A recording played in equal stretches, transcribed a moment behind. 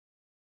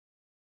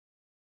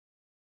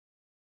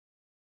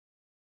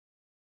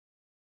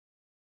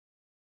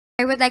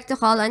I would like to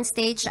call on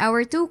stage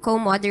our two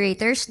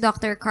co-moderators,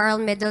 Dr. Carl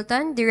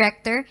Middleton,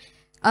 Director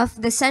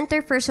of the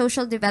Center for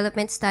Social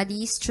Development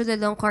Studies,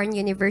 Chulalongkorn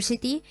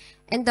University,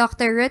 and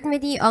Dr.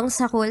 Rutmanee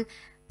Ongsakul,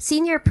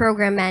 Senior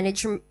Program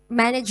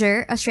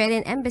Manager,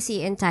 Australian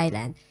Embassy in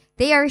Thailand.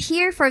 They are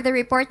here for the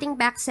reporting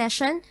back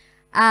session,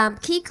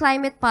 Key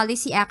Climate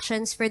Policy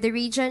Actions for the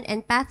Region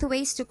and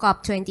Pathways to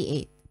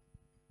COP28.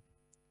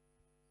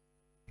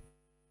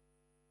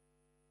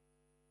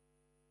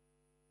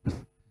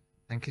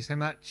 Thank you so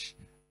much.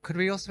 Could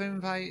we also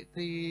invite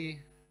the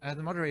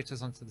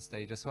moderators onto the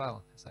stage as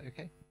well? Is that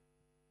okay?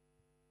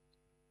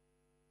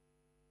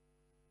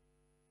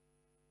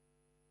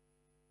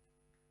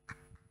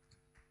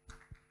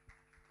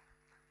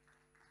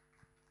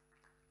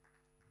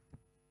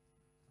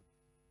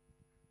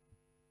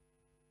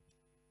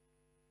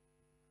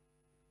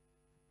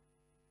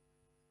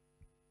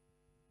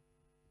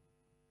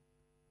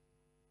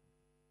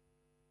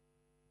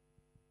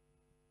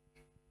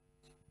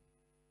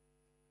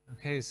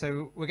 Okay,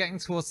 so we're getting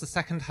towards the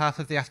second half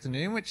of the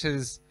afternoon, which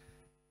is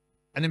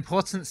an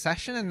important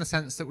session in the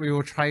sense that we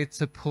will try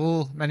to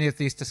pull many of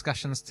these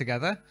discussions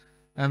together.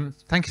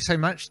 Thank you so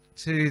much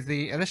to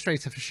the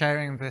illustrator for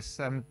sharing this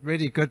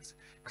really good,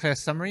 clear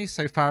summary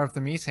so far of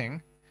the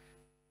meeting.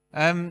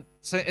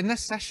 So in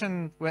this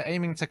session, we're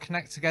aiming to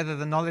connect together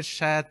the knowledge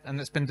shared and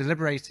that's been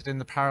deliberated in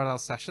the parallel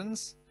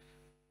sessions.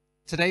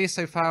 Today,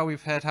 so far,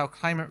 we've heard how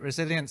climate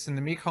resilience in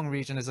the Mekong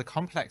region is a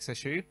complex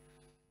issue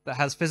that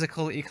has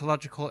physical,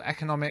 ecological,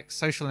 economic,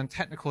 social, and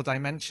technical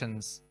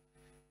dimensions.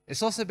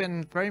 It's also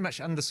been very much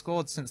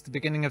underscored since the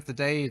beginning of the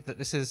day that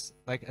this is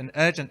like an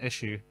urgent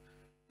issue.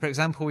 For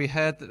example, we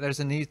heard that there's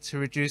a need to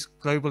reduce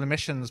global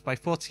emissions by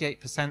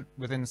 48%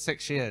 within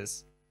 6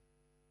 years.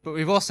 But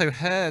we've also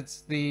heard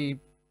the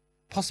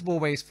possible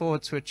ways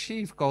forward to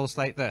achieve goals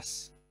like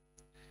this.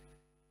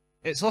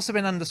 It's also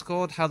been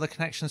underscored how the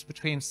connections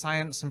between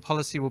science and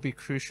policy will be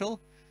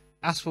crucial,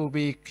 as will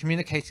be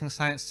communicating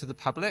science to the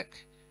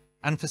public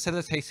and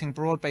facilitating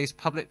broad-based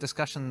public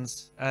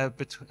discussions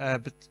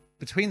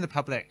between the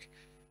public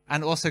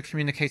and also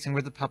communicating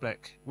with the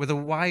public with a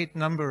wide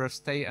number of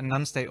state and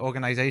non-state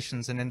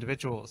organizations and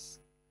individuals.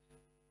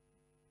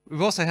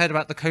 We've also heard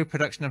about the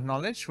co-production of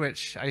knowledge,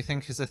 which I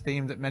think is a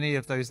theme that many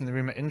of those in the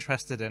room are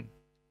interested in.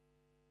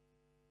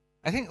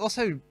 I think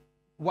also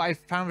what I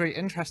found very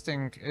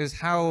interesting is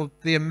how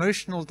the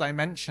emotional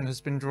dimension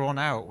has been drawn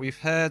out. We've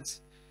heard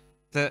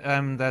that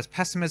there's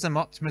pessimism,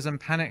 optimism,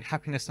 panic,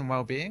 happiness, and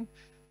well-being.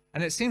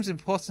 And it seems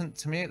important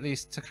to me, at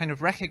least, to kind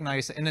of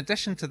recognize that in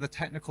addition to the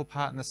technical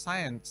part and the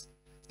science,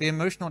 the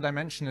emotional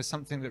dimension is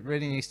something that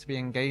really needs to be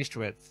engaged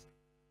with.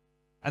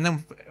 And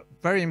then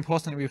very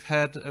importantly, we've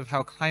heard of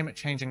how climate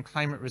change and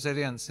climate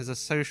resilience is a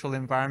social,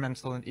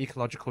 environmental, and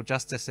ecological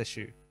justice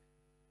issue.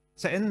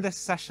 So in this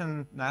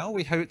session now,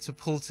 we hope to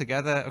pull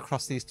together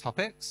across these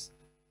topics.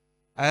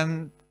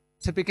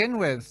 To begin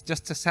with,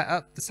 just to set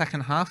up the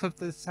second half of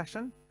the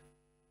session,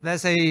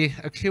 there's a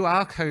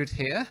QR code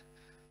here.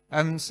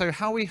 So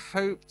how we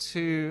hope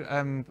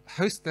to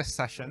host this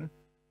session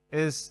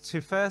is to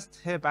first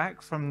hear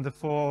back from the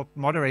 4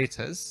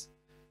 moderators.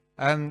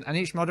 And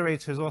each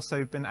moderator has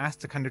also been asked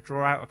to kind of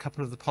draw out a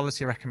couple of the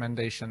policy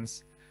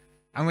recommendations.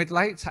 And we'd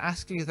like to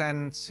ask you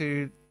then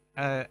to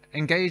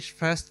engage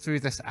first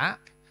through this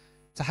app,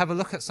 to have a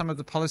look at some of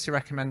the policy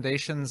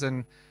recommendations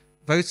and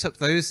vote up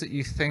those that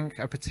you think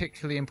are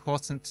particularly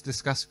important to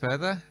discuss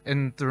further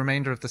in the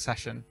remainder of the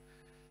session.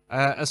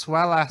 As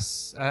well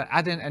as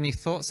add in any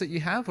thoughts that you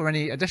have or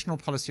any additional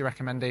policy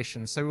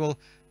recommendations. So we'll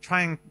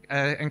try and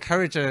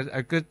encourage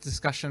a good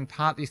discussion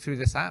partly through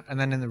this app and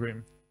then in the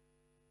room.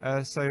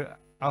 So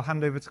I'll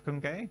hand over to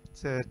Kungay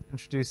to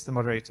introduce the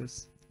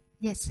moderators.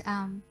 Yes,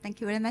 thank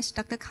you very much,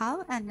 Dr.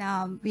 Kao,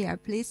 and we are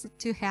pleased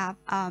to have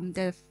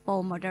the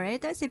 4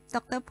 moderators. If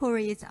Dr.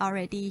 Puri is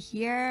already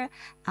here,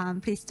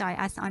 please join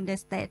us on the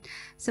stage.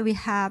 So we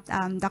have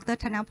Dr.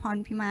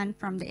 Thanaporn Piman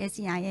from the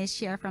ACI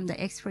Asia from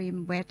the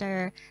Extreme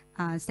Weather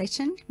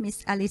section,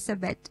 Miss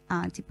Elizabeth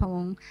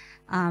Tipong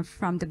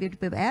from the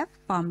WWF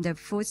from the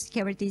Food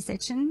Security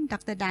section,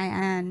 Dr.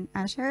 Diane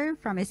Asher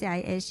from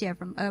ACI Asia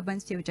from Urban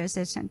Future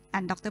section,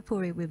 and Dr.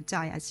 Puri will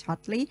join us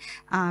shortly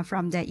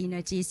from the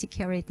Energy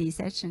Security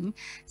section.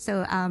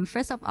 So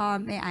first of all,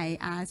 may I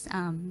ask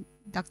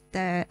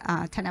Dr.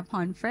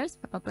 Thanaporn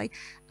first, probably.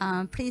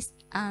 Please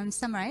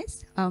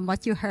summarize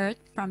what you heard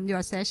from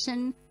your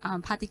session,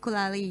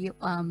 particularly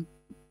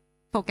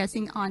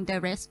focusing on the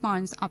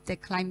response of the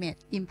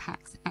climate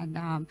impacts and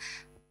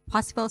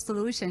possible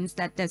solutions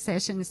that the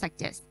session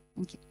suggests.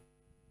 Thank you.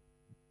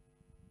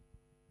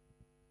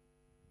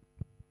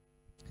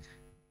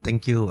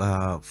 Thank you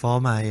for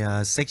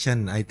my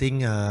section. I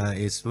think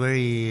it's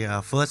very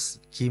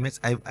first key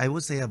message. I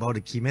would say about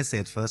the key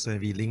message first when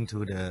we link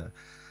to the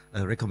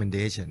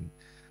recommendation.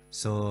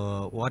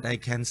 So what I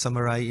can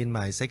summarize in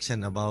my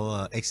section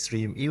about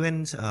extreme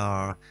events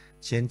or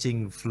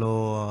changing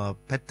flow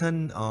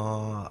pattern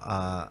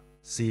or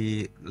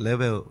sea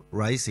level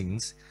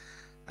risings.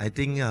 I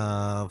think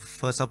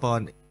first of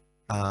all,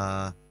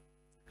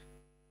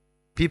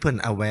 people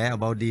aware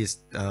about this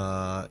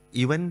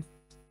even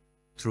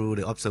through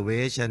the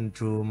observation,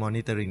 through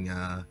monitoring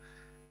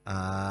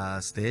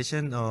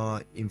station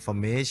or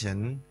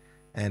information,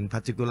 and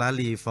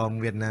particularly from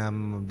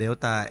Vietnam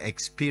Delta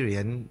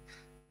experience,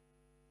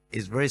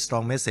 is very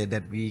strong message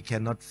that we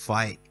cannot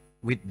fight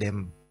with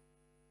them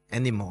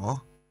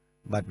anymore,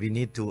 but we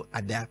need to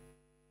adapt,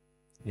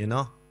 you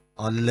know,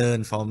 or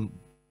learn from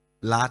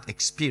large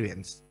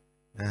experience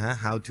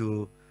how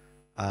to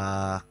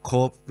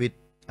cope with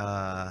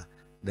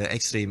the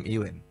extreme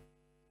event.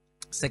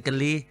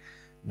 Secondly,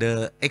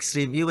 the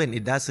extreme event,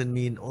 it doesn't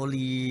mean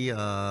only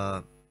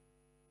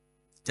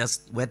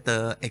just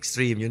weather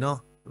extreme, you know,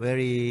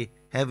 very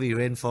heavy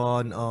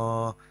rainfall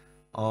or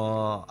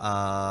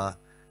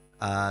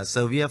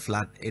severe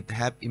flood. It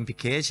have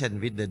implication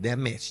with the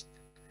damage.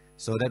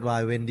 So that's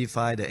why when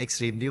define the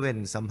extreme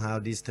event, somehow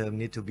this term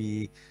need to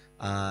be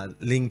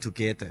linked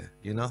together,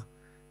 you know.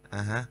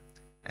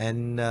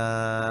 And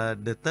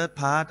the third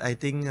part, I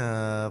think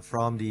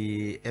from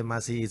the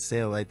MRC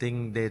itself, I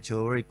think they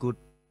show very good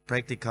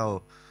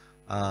practical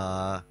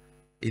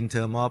in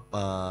terms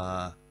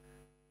of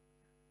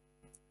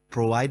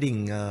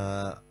providing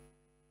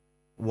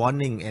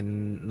warning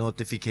and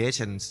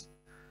notifications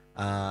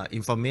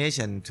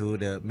information to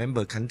the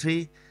member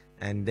country,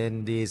 and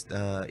then this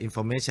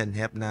information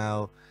have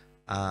now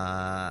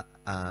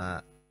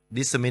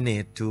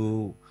disseminate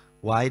to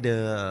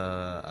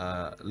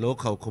wider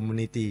local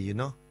community, you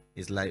know.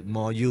 It's like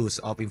more use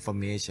of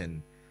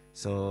information.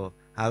 So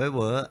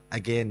however,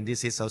 again,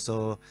 this is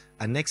also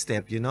a next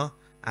step, you know,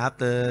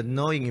 after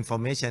knowing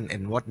information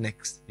and what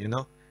next, you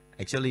know.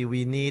 Actually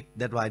we need,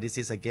 that's why this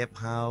is a gap,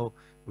 how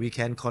we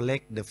can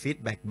collect the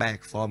feedback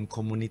back from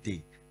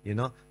community, you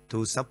know,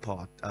 to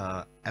support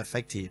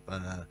effective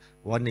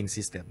warning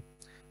system.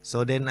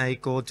 So then I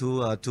go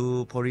to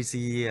two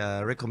policy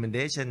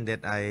recommendation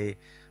that I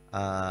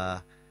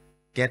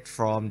get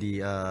from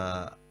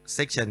the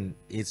section.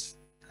 Is,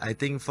 I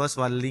think, first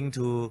one linked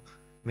to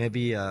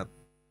maybe a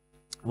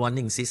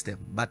warning system,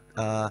 but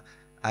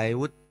I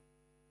would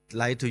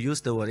like to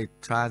use the word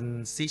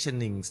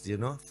transitioning, you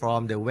know,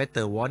 from the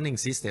weather warning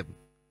system,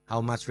 how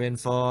much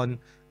rainfall,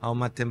 how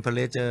much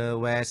temperature,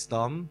 where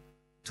storm,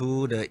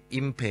 to the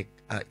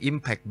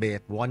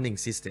impact-based warning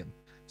system.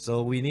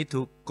 So we need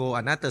to go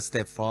another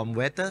step from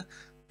weather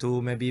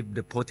to maybe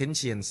the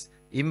potential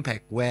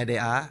impact, where they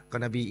are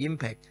gonna be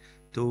impact,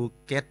 to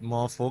get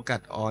more focus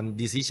on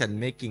decision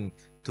making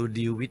to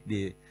deal with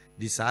the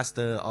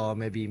disaster or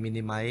maybe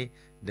minimize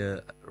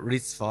the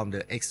risk from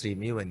the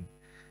extreme event.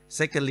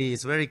 Secondly,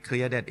 it's very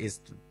clear that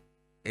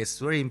it's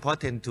very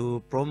important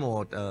to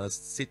promote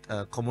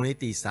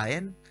community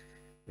science,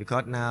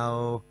 because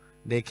now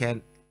they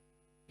can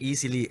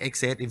easily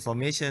access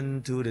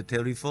information to the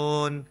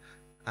telephone,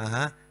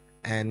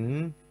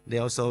 and they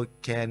also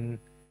can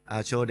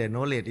show their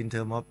knowledge in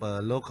terms of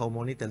local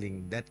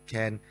monitoring that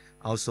can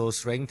also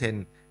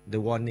strengthen the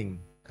warning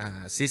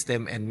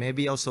system, and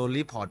maybe also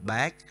report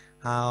back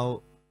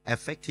how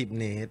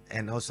effectiveness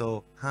and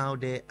also how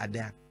they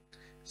adapt.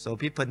 So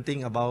people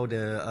think about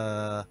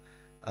the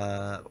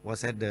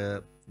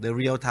the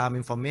real-time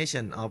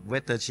information of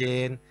weather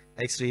change,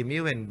 extreme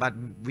event, but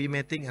we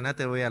may think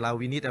another way around.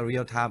 We need a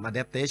real-time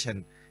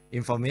adaptation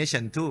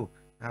information too,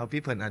 how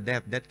people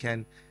adapt. That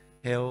can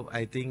help,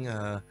 I think,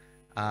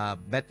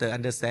 better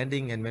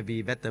understanding and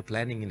maybe better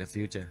planning in the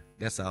future.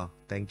 That's all.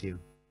 Thank you.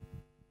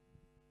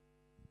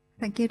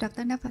 Thank you,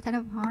 Dr.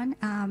 Thanaporn.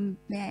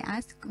 May I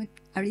ask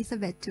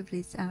Elizabeth to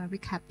please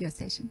recap your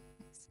session?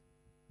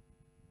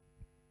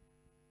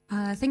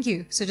 Thank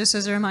you. So just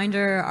as a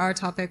reminder, our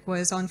topic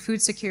was on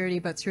food security,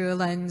 but through a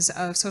lens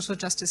of social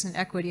justice and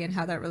equity and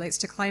how that relates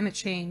to climate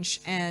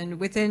change. And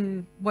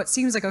within what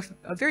seems like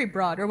a very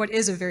broad, or what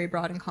is a very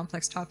broad and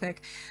complex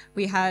topic,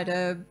 we had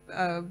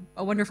a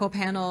wonderful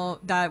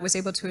panel that was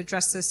able to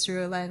address this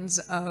through a lens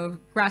of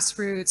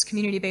grassroots,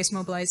 community-based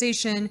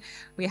mobilization.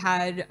 We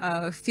had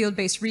a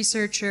field-based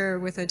researcher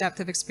with a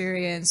depth of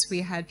experience. We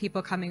had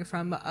people coming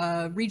from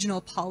a regional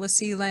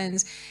policy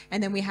lens,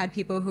 and then we had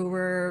people who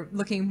were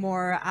looking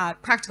more at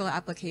practical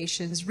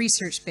applications,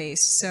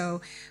 research-based.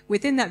 So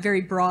within that very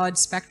broad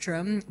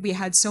spectrum, we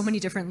had so many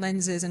different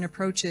lenses and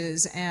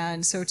approaches.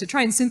 And so to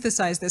try and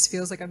synthesize this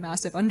feels like a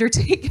massive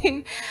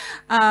undertaking.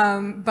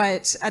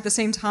 But at the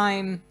same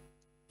time,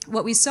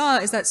 what we saw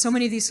is that so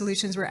many of these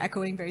solutions were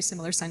echoing very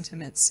similar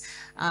sentiments.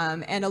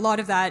 And a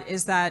lot of that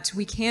is that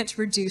we can't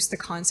reduce the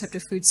concept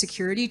of food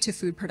security to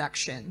food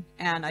production.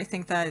 And I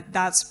think that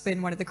that's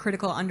been one of the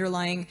critical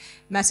underlying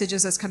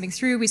messages that's coming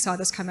through. We saw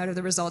this come out of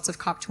the results of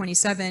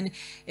COP27,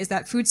 is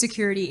that food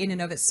security in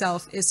and of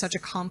itself is such a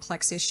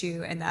complex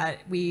issue, and that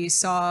we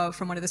saw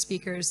from one of the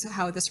speakers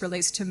how this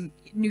relates to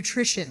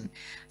nutrition.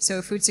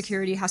 So food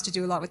security has to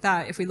do a lot with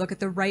that. If we look at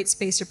the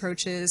rights-based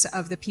approaches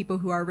of the people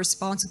who are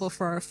responsible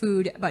for our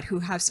food, but who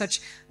have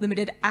such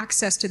limited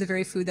access to the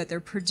very food that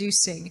they're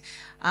producing.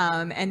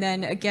 And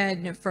then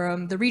again,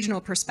 from the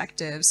regional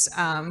perspectives,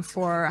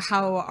 for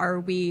how are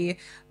we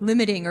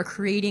limiting or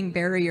creating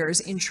barriers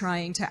in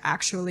trying to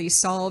actually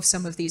solve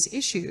some of these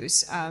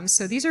issues.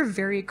 So these are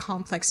very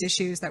complex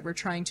issues that we're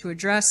trying to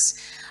address.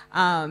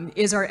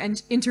 Is our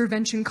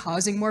intervention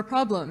causing more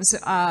problems?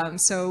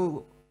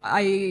 So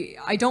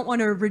I don't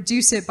want to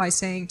reduce it by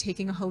saying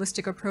taking a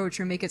holistic approach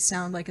or make it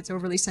sound like it's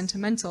overly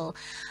sentimental,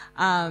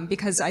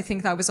 because I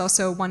think that was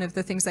also one of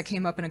the things that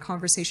came up in a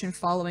conversation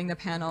following the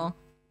panel,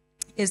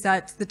 is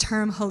that the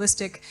term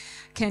holistic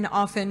can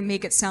often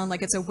make it sound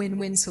like it's a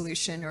win-win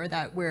solution, or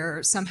that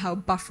we're somehow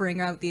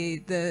buffering out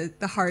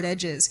the hard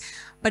edges.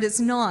 But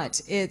it's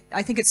not.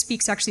 I think it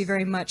speaks actually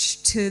very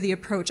much to the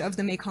approach of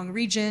the Mekong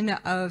region,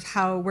 of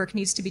how work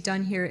needs to be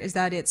done here, is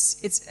that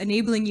it's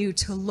enabling you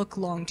to look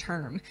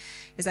long-term.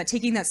 Is that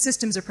taking that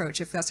systems approach,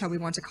 if that's how we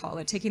want to call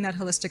it, taking that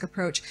holistic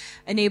approach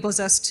enables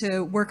us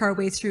to work our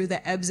way through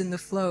the ebbs and the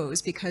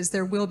flows, because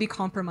there will be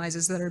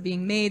compromises that are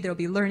being made, there'll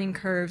be learning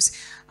curves,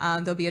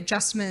 there'll be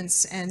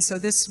adjustments. And so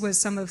this was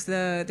some of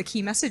the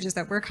key messages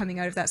that were coming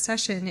out of that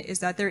session, is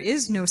that there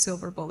is no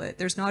silver bullet.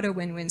 There's not a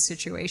win-win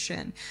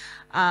situation.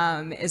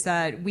 Is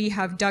that we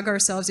have dug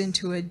ourselves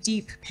into a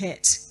deep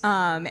pit,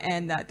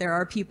 and that there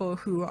are people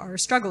who are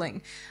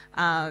struggling.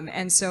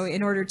 And so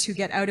in order to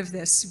get out of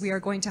this, we are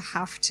going to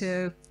have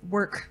to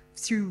work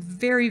through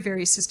very,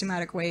 very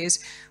systematic ways.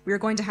 We are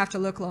going to have to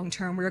look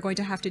long-term. We are going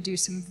to have to do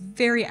some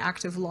very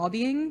active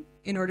lobbying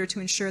in order to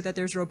ensure that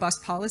there's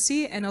robust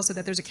policy, and also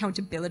that there's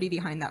accountability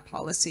behind that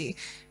policy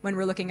when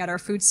we're looking at our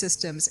food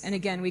systems. And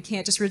again, we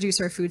can't just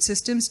reduce our food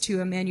systems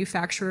to a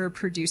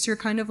manufacturer-producer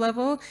kind of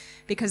level,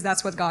 because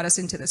that's what got us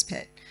into this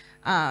pit.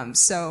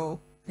 So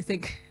I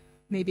think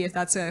maybe if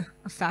that's a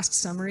fast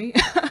summary.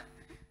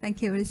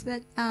 Thank you,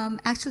 Elizabeth.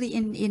 Actually,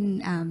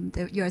 in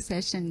your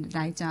session that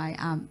I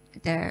joined,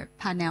 the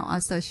panel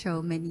also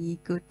showed many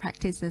good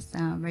practices,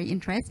 very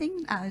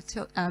interesting,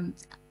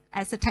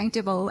 as a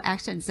tangible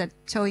actions that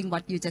showing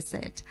what you just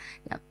said.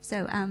 Yep.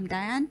 So,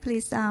 Diane,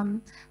 please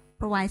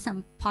provide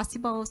some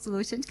possible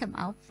solutions come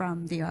out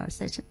from your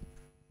session.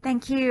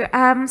 Thank you.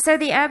 So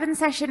the urban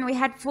session, we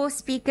had 4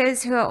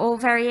 speakers who are all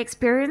very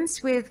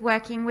experienced with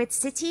working with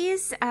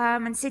cities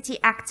and city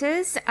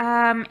actors,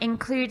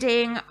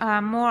 including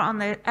more on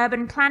the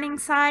urban planning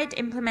side,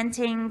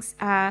 implementing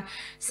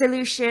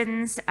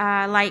solutions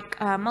like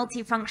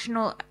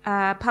multifunctional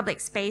public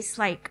space,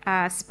 like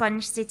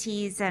sponge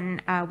cities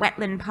and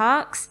wetland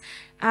parks.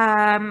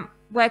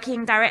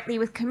 Working directly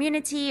with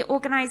community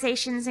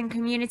organizations and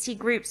community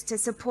groups to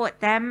support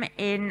them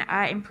in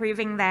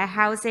improving their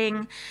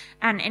housing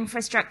and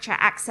infrastructure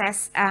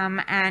access,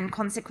 and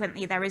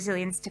consequently their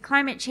resilience to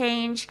climate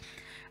change.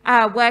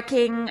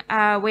 Working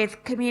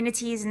with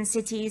communities and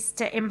cities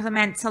to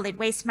implement solid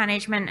waste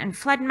management and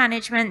flood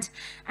management,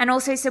 and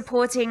also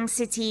supporting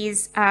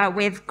cities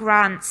with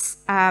grants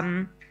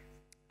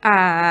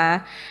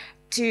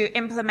to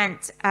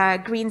implement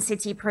green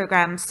city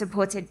programs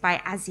supported by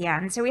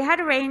ASEAN. So we had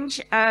a range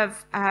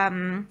of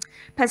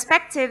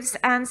perspectives,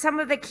 and some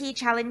of the key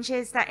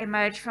challenges that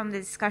emerged from the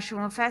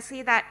discussion were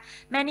firstly that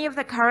many of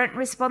the current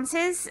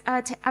responses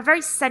are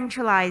very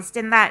centralized,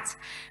 in that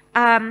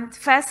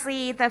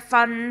firstly the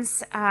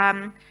funds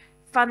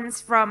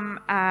from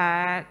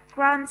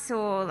grants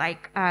or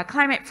like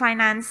climate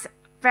finance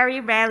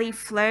very rarely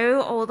flow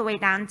all the way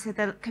down to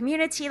the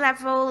community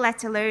level,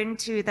 let alone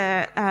to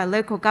the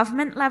local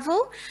government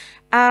level,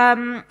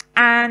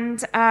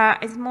 and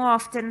is more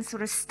often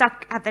sort of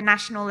stuck at the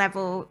national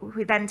level,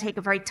 who then take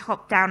a very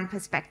top-down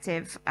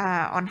perspective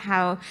on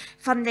how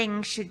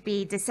funding should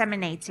be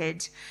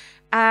disseminated.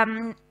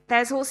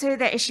 There's also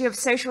the issue of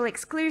social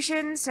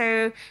exclusion.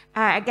 So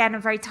again, a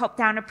very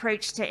top-down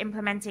approach to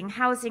implementing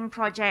housing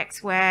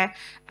projects, where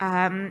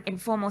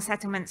informal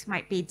settlements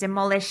might be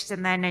demolished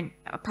and then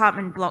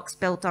apartment blocks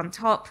built on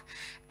top.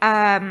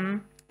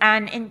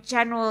 And in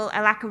general,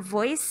 a lack of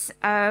voice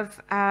of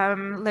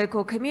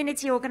local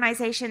community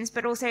organizations,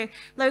 but also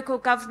local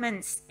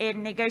governments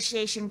in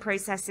negotiation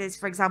processes,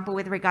 for example,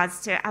 with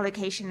regards to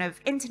allocation of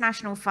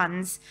international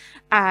funds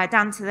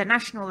down to the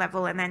national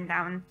level and then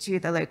down to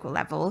the local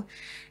level.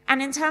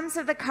 And in terms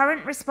of the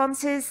current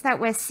responses that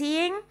we're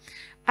seeing,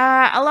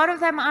 a lot of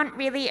them aren't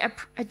really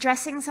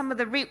addressing some of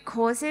the root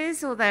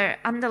causes or the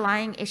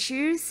underlying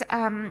issues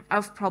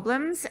of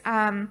problems.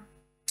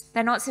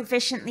 They're not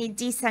sufficiently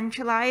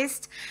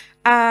decentralized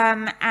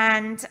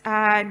and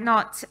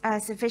not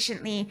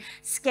sufficiently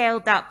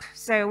scaled up.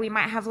 So we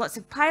might have lots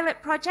of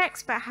pilot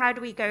projects, but how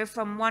do we go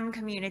from one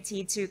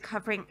community to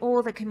covering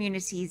all the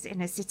communities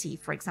in a city,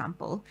 for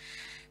example?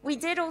 We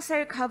did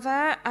also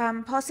cover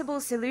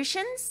possible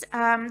solutions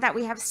that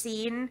we have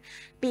seen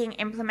being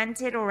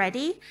implemented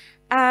already.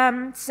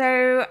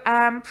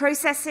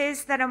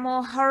 Processes that are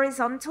more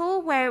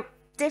horizontal, where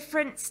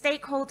different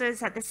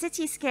stakeholders at the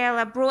city scale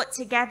are brought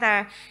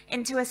together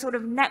into a sort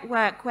of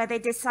network where they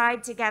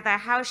decide together,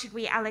 how should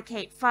we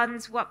allocate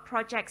funds, what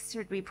projects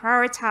should we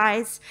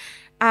prioritize,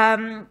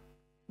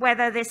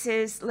 whether this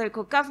is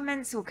local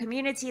governments or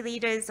community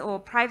leaders or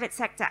private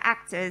sector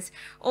actors,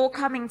 all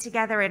coming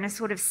together in a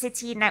sort of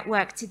city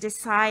network to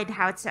decide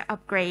how to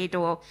upgrade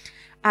or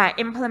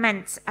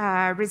implement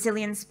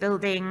resilience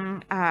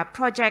building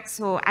projects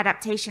or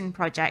adaptation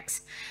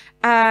projects.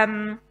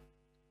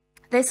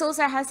 This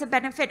also has a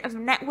benefit of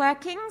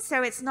networking,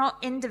 so it's not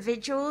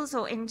individuals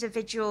or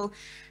individual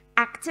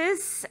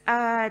actors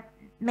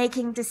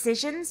making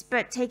decisions,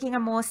 but taking a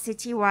more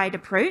citywide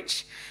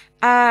approach.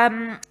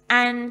 One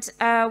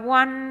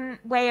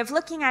way of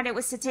looking at it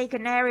was to take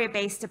an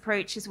area-based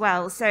approach as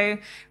well. So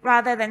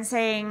rather than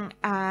saying,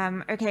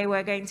 okay,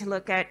 we're going to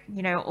look at,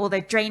 you know, all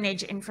the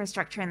drainage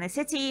infrastructure in the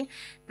city,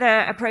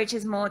 the approach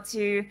is more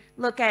to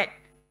look at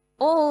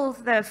all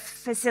the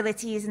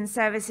facilities and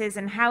services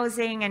and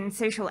housing and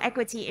social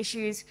equity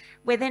issues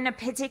within a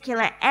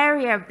particular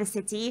area of the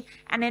city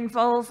and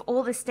involve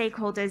all the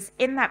stakeholders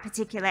in that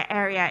particular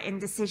area in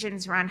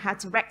decisions around how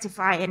to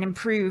rectify and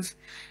improve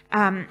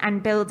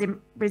and build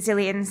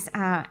resilience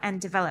and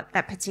develop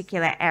that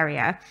particular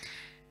area.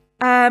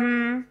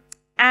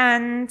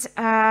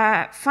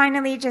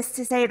 Finally, just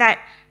to say that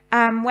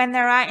when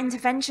there are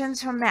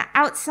interventions from the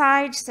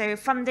outside, so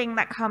funding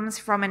that comes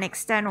from an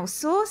external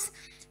source,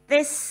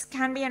 this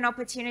can be an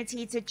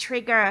opportunity to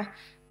trigger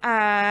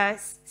a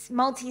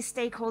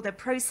multi-stakeholder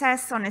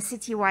process on a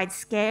citywide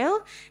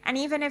scale. And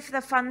even if the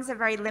funds are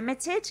very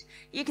limited,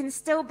 you can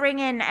still bring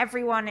in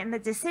everyone in the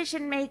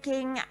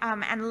decision-making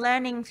and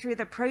learning through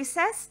the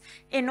process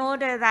in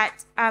order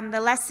that the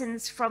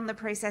lessons from the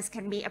process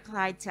can be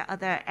applied to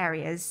other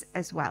areas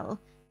as well.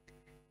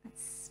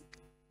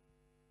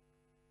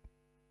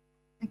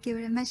 Thank you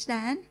very much,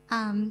 Dan.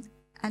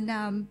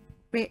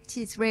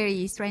 It's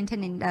really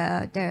strengthening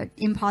the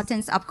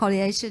importance of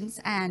coalitions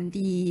and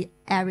the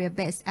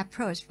area-based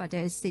approach for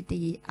the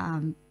city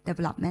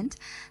development.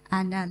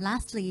 And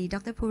lastly,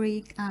 Dr.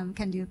 Puri,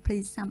 can you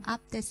please sum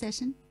up the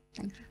session?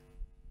 Thank you.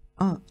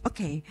 Oh,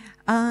 okay.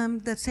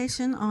 The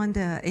session on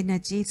the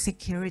energy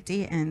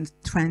security and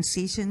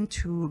transition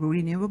to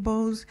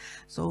renewables.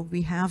 So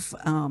we have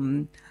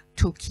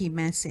two key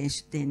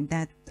messages then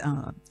that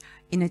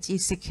energy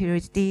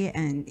security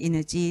and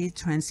energy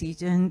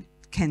transition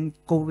can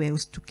go well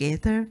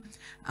together,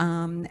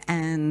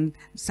 and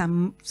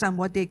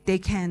somewhat they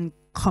can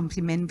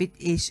complement with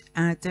each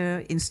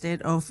other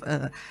instead of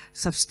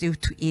substitute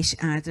to each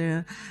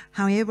other.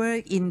 However,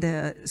 in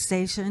the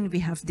session we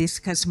have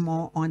discussed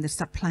more on the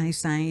supply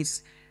side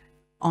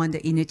on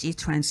the energy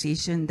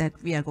transition, that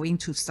we are going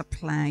to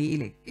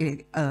supply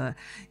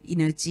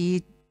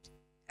energy,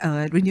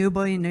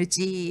 renewable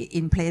energy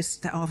in place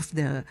of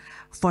the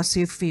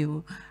fossil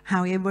fuel.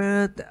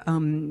 However,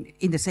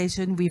 in the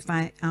session, we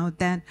find out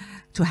that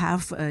to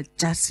have a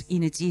just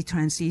energy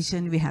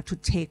transition, we have to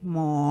take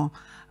more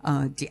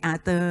the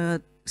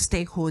other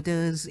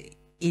stakeholders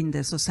in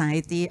the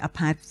society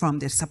apart from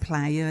the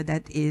supplier,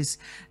 that is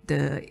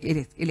the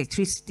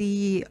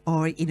electricity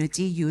or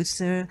energy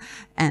user,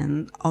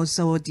 and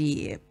also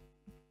the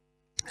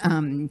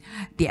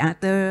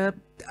other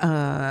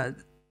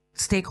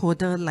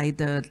stakeholder like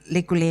the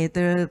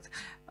regulator,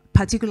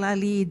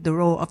 particularly the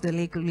role of the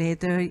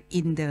regulator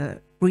in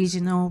the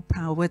regional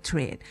power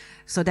trade,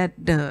 so that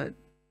the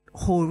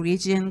whole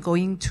region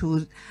going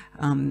to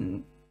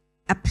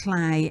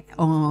apply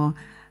or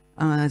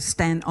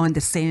stand on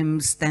the same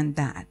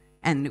standard,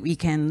 and we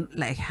can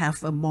like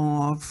have a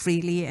more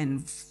freely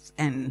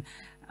and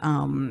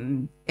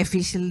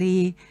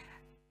efficiently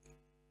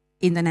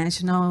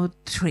international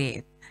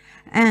trade.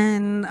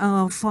 And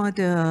for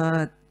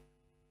the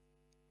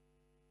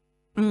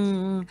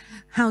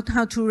how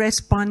to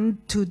respond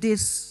to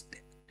this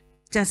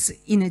just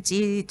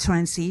energy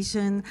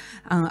transition,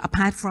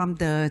 apart from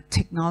the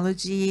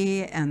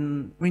technology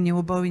and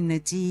renewable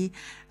energy,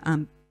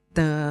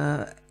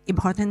 the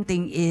important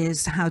thing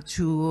is how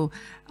to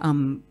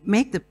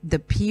make the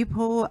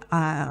people,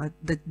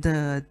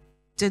 the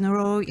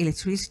general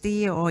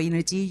electricity or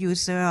energy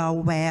user are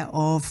aware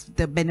of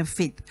the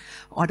benefit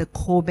or the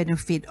core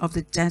benefit of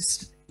the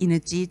just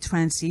energy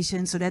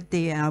transition, so that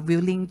they are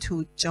willing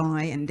to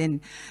join, and then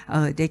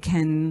they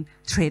can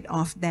trade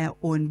off their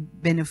own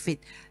benefit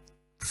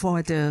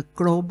for the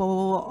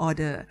global or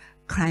the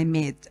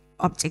climate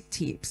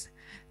objectives.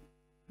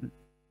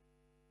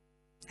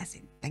 That's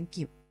it. Thank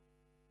you.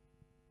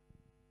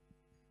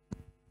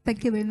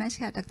 Thank you very much,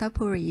 Dr.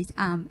 Puri.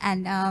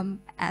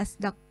 As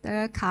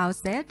Dr. Kao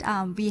said,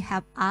 we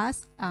have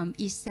asked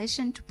each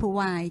session to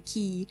provide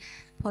key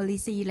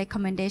policy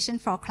recommendation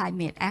for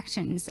climate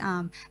actions,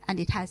 and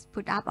it has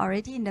put up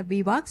already in the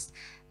V-Box.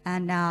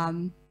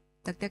 And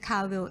Dr.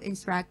 Kao will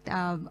instruct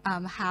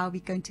how we're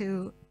going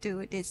to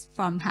do this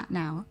from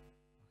now.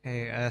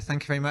 Okay,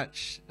 thank you very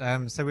much.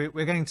 So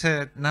we're going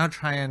to now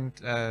try and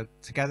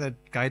together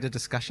guide a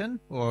discussion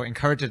or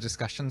encourage a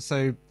discussion.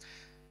 So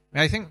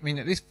I think,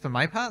 at least for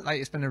my part, like,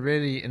 it's been a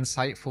really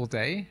insightful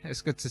day.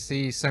 It's good to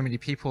see so many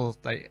people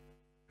like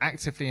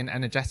actively and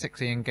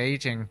energetically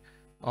engaging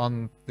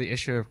on the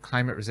issue of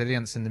climate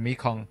resilience in the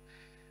Mekong.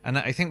 And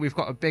I think we've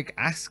got a big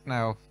ask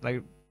now.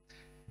 Like,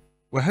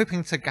 we're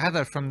hoping to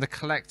gather from the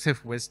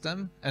collective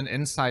wisdom and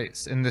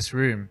insights in this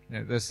room. You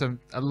know, there's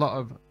a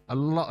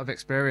lot of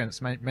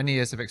experience, many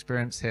years of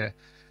experience here.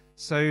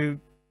 So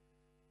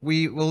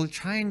we will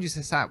try and use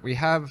this app. We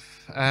have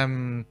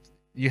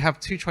you have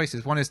two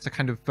choices. One is to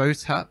kind of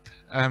vote up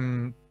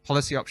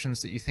policy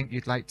options that you think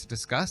you'd like to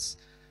discuss,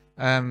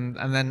 and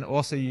then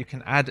also you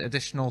can add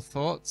additional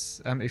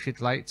thoughts if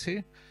you'd like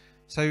to.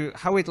 So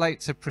how we'd like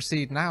to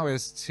proceed now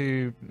is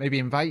to maybe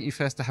invite you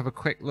first to have a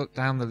quick look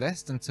down the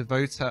list and to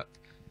vote up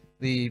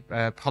the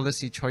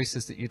policy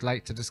choices that you'd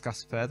like to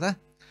discuss further.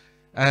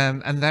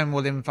 And then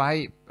we'll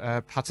invite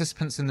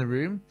participants in the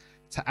room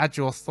to add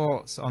your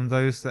thoughts on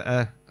those that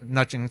are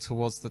nudging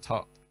towards the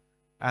top.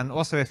 And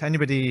also, if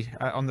anybody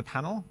on the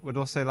panel would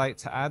also like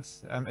to add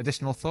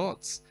additional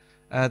thoughts,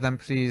 then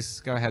please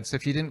go ahead. So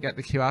if you didn't get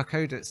the QR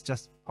code, it's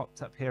just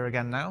popped up here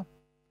again now.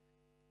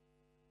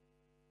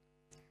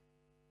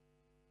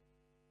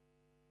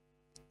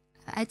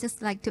 I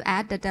just like to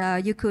add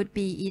that you could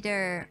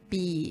either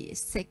be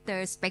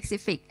sector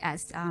specific,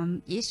 as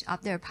each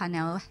of the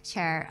panel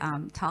chair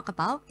talk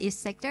about each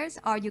sectors,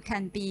 or you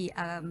can be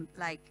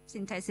like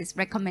synthesis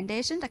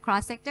recommendation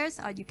across sectors,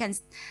 or you can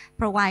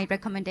provide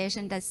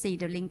recommendation that see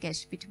the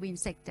linkage between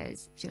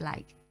sectors if you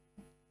like.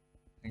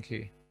 Thank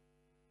you.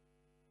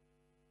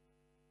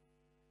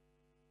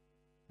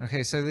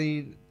 Okay, so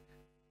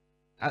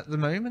at the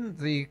moment,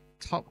 the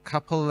top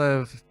couple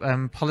of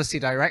policy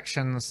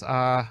directions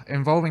are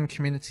involving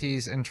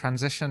communities in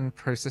transition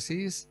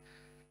processes,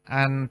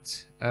 and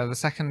the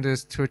second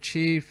is to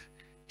achieve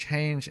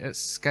change at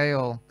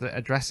scale that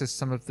addresses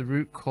some of the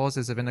root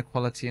causes of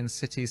inequality in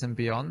cities and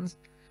beyond.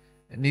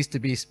 It needs to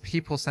be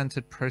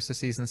people-centered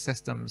processes and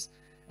systems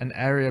and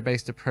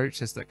area-based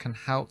approaches that can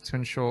help to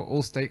ensure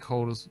all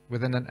stakeholders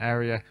within an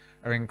area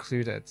are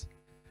included.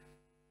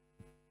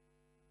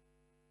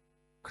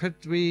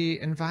 Could we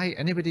invite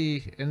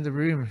anybody in the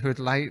room who would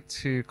like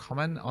to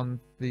comment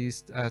on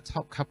these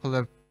top couple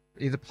of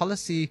either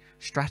policy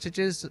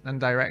strategies and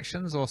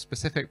directions or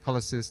specific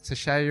policies to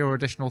share your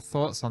additional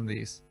thoughts on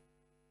these?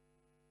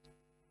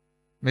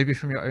 Maybe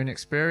from your own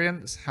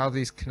experience, how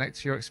these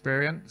connect to your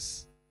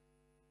experience.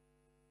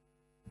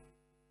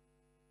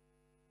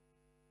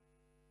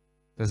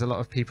 There's a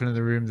lot of people in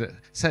the room that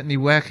certainly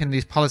work in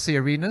these policy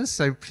arenas,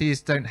 so please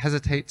don't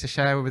hesitate to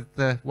share with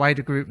the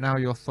wider group now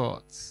your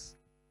thoughts.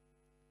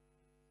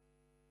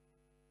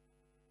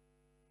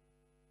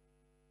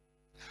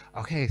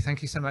 Okay,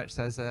 thank you so much.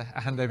 There's a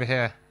hand over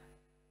here.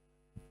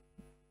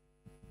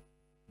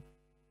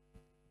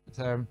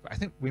 So I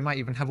think we might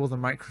even have all the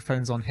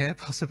microphones on here,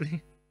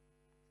 possibly.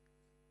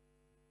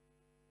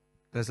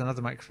 There's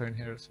another microphone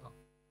here as well.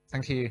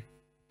 Thank you.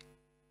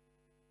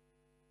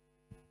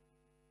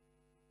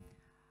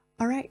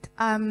 All right,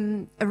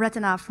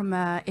 Rutmanee from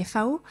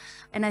FAO,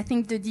 and I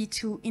think the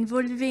D2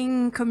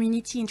 involving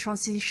community in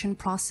transition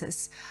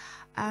process.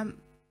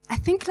 I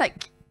think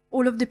like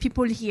all of the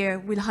people here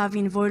will have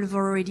involved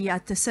already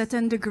at a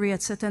certain degree,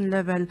 at certain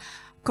level,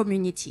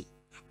 community.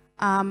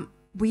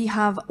 We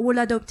have all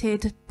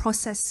adopted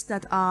processes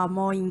that are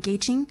more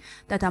engaging,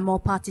 that are more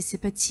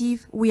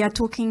participative. We are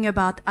talking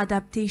about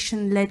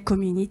adaptation-led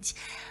community.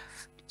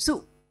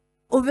 So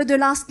over the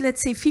last,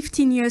 let's say,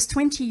 15 years,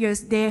 20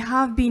 years, there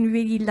have been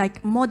really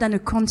like more than a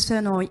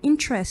concern or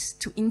interest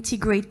to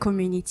integrate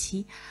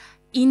community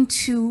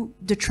into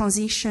the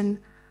transition,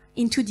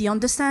 into the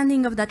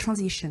understanding of that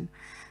transition.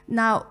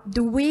 Now,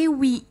 the way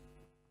we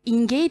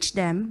engage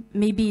them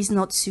maybe is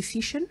not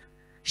sufficient.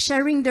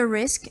 Sharing the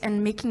risk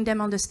and making them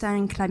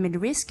understand climate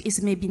risk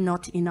is maybe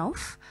not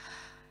enough.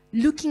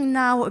 Looking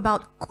now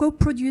about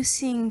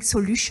co-producing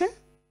solution,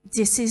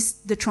 this is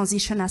the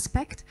transition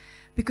aspect,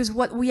 because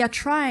what we are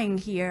trying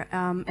here,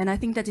 and I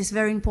think that is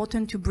very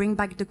important to bring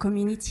back the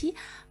community,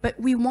 but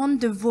we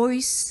want the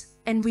voice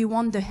and we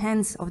want the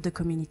hands of the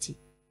community.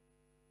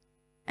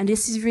 And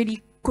this is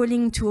really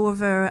calling to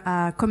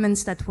other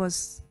comments that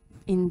was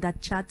in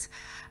that chat,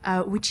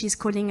 which is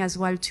calling as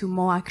well to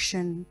more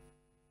action.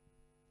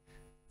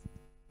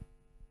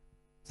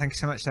 Thank you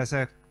so much. There's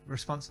a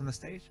response on the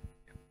stage.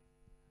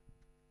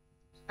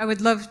 I would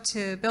love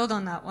to build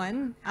on that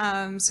one.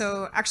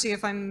 So actually,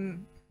 if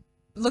I'm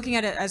looking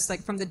at it as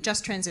like from the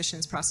just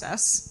transitions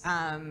process,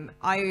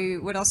 I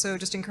would also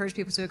just encourage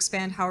people to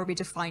expand how are we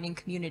defining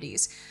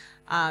communities.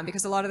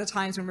 Because a lot of the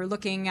times when we're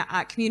looking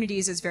at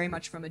communities is very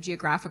much from a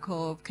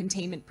geographical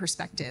containment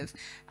perspective,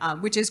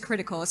 which is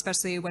critical,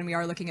 especially when we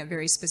are looking at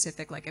very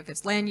specific, like if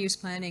it's land use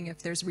planning, if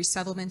there's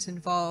resettlement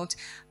involved,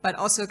 but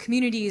also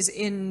communities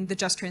in the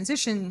just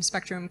transition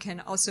spectrum can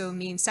also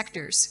mean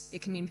sectors.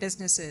 It can mean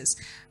businesses.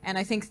 And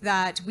I think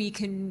that we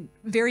can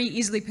very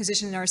easily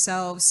position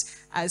ourselves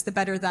as the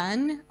better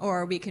than,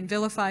 or we can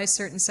vilify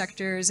certain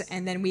sectors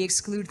and then we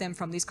exclude them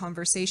from these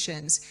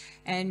conversations.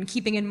 And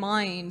keeping in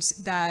mind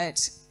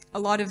that a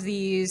lot of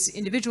these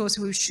individuals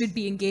who should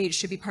be engaged,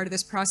 should be part of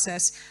this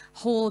process,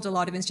 hold a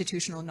lot of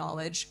institutional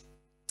knowledge.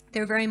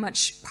 They're very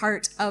much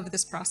part of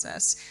this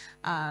process.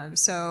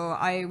 So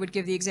I would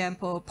give the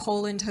example,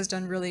 Poland has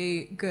done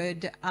really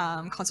good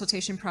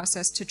consultation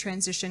process to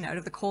transition out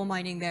of the coal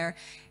mining there.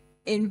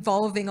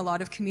 involving a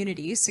lot of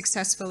communities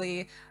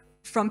successfully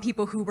from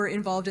people who were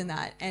involved in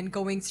that, and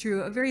going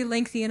through a very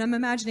lengthy and I'm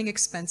imagining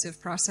expensive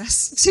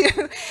process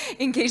to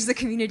engage the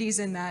communities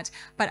in that,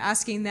 but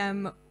asking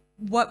them,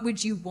 what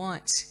would you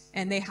want?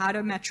 And they had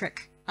a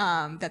metric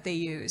that they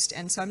used.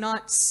 And so I'm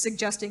not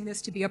suggesting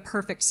this to be a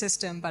perfect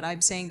system, but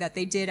I'm saying that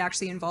they did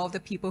actually involve the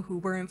people who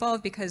were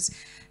involved because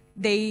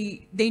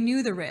they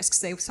knew the risks.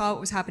 They saw what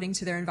was happening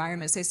to their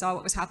environments. They saw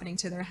what was happening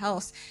to their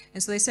health.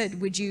 And so they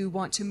said, would you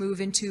want to move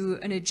into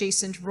an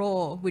adjacent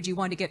role? Would you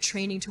want to get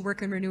training to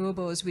work in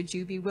renewables? Would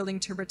you be willing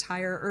to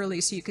retire early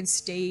so you can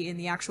stay in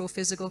the actual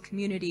physical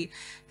community?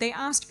 They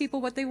asked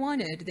people what they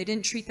wanted. They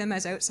didn't treat them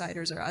as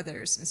outsiders or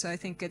others. And so I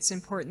think it's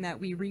important that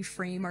we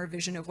reframe our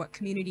vision of what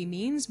community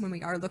means when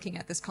we are looking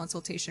at this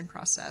consultation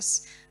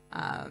process.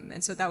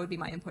 And so that would be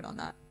my input on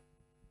that.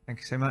 Thank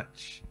you so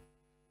much.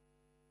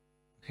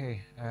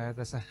 Okay,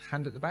 there's a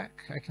hand at the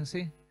back I can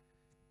see.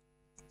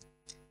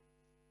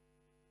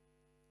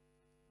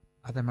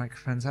 Are there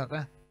microphones out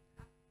there?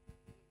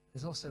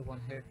 There's also one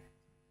here.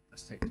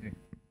 Let's take two.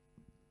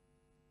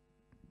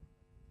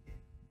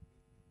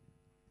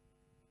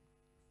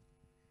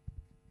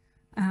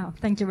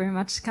 Thank you very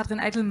much. Katrin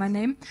Eitel, my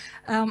name.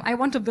 I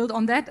want to build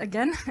on that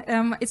again.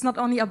 It's not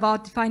only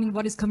about defining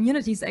what is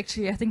communities,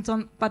 actually, I think,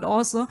 but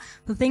also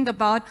to think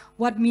about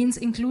what means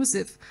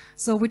inclusive.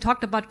 So we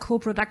talked about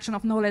co-production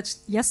of knowledge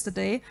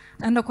yesterday,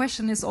 and the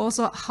question is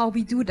also how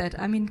we do that.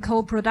 I mean,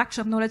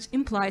 co-production of knowledge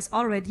implies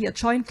already a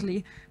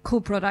jointly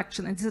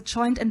co-production. It's a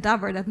joint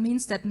endeavor. That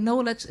means that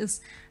knowledge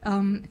is,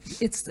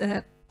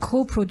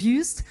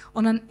 co-produced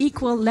on an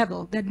equal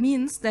level. That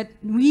means that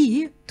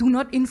we do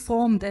not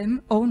inform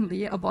them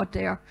only about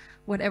their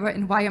whatever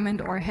environment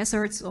or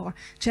hazards or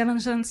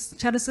challenges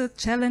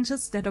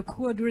that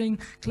occur during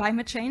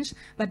climate change,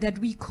 but that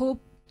we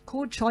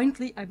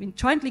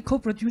jointly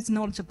co-produce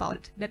knowledge about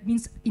it. That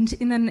means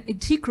in an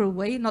integral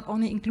way, not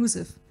only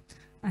inclusive.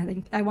 I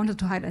think I wanted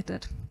to highlight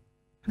that.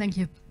 Thank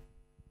you.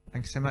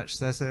 Thanks so much.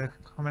 There's a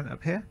comment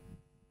up here.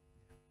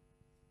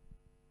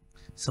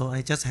 So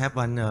I just have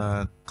one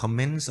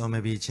comments or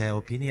maybe share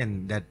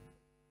opinion that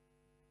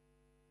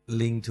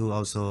link to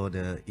also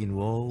the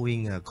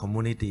involving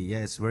community. Yeah,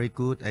 it's very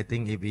good. I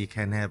think if we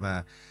can have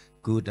a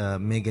good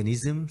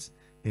mechanisms,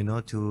 you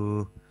know,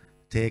 to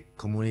take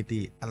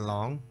community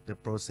along the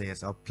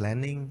process of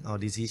planning or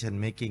decision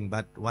making.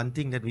 But one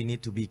thing that we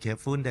need to be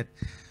careful that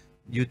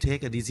you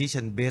take a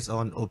decision based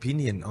on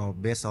opinion or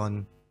based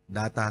on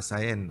data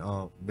science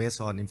or based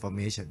on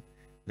information.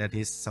 That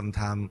is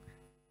sometimes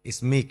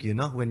it's mixed, you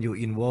know, when you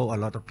involve a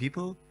lot of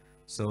people.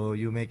 So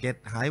you may get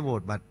high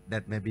vote, but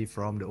that may be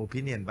from the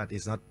opinion, but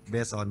it's not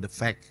based on the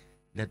fact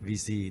that we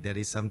see. That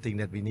is something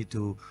that we need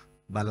to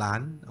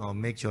balance or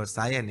make sure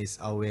science is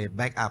always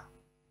back up,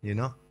 you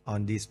know,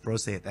 on this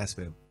process as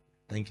well.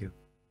 Thank you.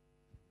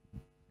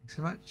 Thanks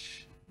so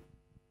much.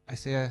 I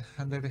see a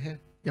hand over here.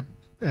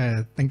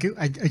 Yep. Thank you.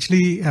 I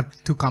actually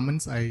have two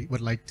comments I would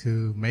like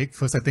to make.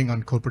 First, I think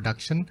on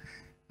co-production.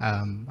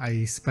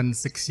 I spent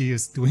 6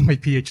 years doing my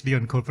PhD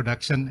on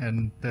co-production,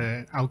 and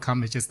the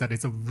outcome is just that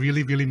it's a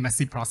really, really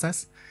messy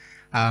process.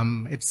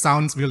 It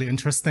sounds really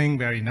interesting,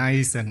 very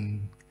nice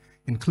and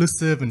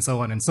inclusive and so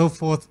on and so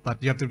forth,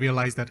 but you have to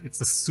realize that it's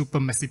a super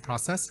messy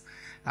process.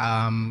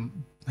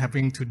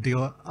 Having to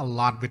deal a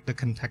lot with the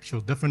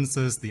contextual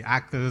differences, the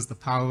actors, the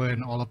power,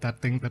 and all of that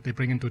thing that they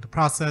bring into the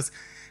process.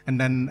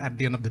 And then at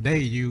the end of the day,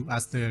 you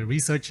as the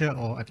researcher,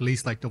 or at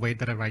least like the way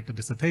that I write the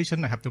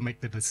dissertation, I have to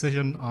make the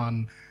decision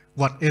on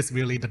what is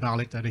really the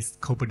knowledge that is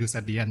co-produced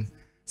at the end.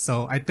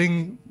 So I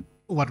think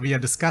what we are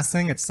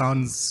discussing, it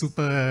sounds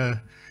super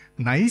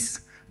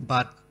nice,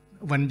 but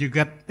when you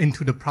get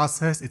into the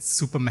process, it's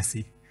super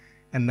messy.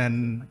 And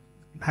then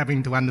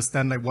having to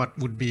understand like what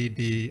would be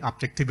the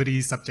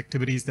objectivities,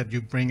 subjectivities that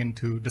you bring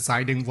into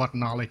deciding what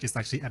knowledge is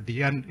actually at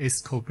the end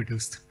is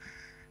co-produced.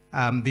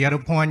 The other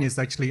point is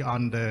actually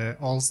on the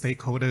all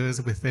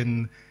stakeholders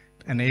within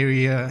an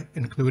area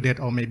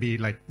included, or maybe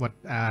like what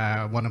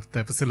one of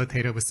the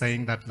facilitators was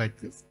saying, that like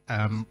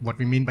what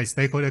we mean by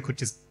stakeholder could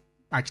just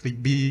actually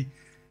be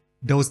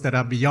those that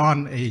are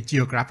beyond a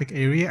geographic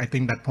area. I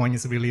think that point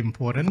is really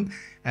important.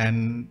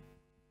 And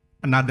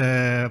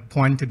another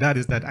point to that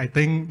is that I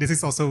think this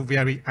is also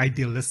very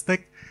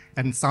idealistic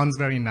and sounds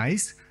very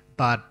nice,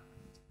 but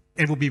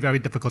it will be very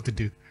difficult to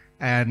do.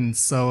 And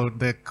so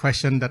the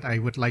question that I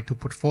would like to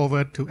put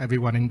forward to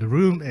everyone in the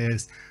room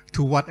is,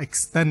 to what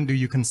extent do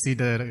you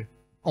consider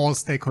all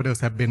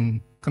stakeholders have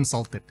been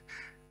consulted?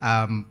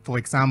 For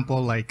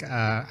example, like,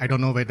 I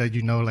don't know whether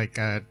you know, like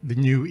the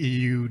new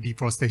EU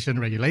deforestation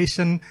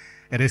regulation,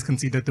 it is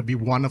considered to be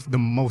one of the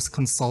most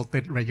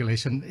consulted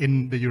regulation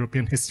in the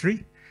European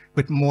history,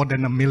 with more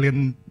than 1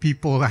 million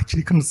people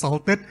actually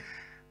consulted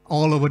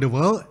all over the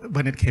world.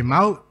 When it came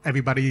out,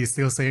 everybody is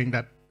still saying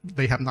that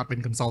they have not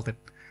been consulted.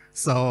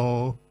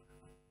 So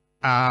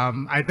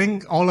I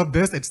think all of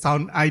this, it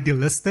sounds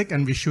idealistic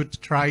and we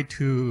should try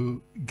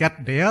to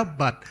get there,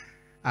 but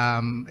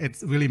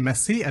it's really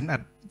messy, and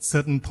at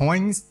certain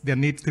points there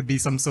needs to be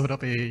some sort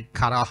of a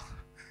cutoff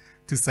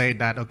to say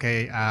that, okay,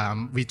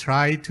 we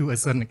try to a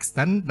certain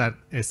extent that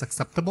is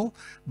acceptable,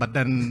 but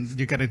then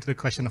you get into the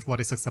question of what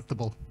is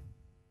acceptable.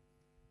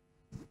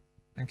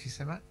 Thank you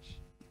so much.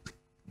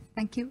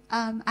 Thank you.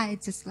 I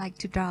just like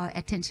to draw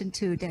attention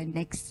to the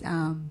next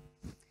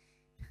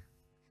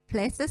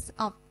places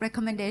of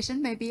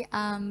recommendation. Maybe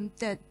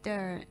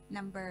the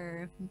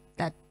number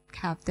that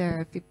have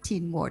the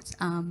 15 words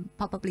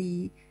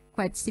probably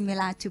quite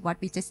similar to what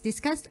we just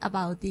discussed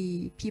about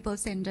the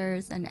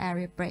people-centered and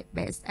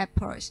area-based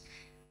approach.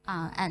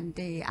 And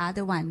the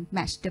other one,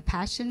 match the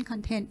passion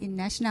content in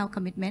national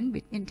commitment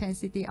with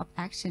intensity of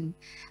action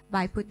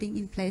by putting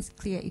in place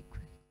clear,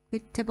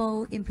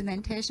 equitable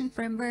implementation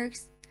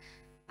frameworks.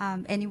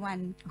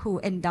 Anyone who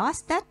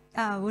endorsed that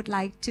would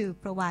like to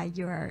provide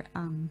your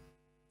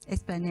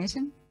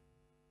explanation?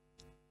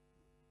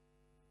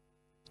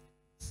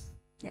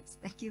 Yes,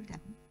 thank you.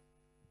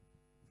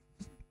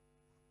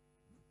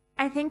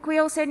 I think we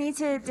also need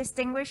to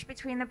distinguish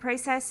between the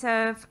process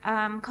of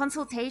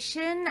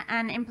consultation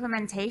and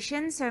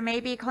implementation. So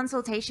maybe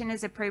consultation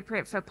is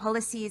appropriate for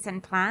policies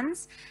and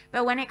plans,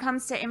 but when it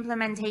comes to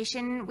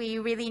implementation, we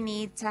really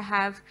need to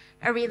have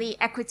a really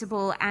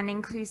equitable and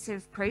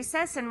inclusive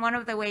process. And one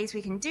of the ways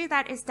we can do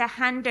that is to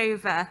hand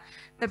over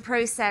the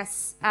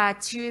process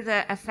to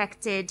the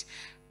affected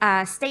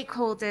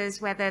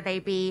stakeholders, whether they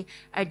be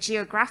a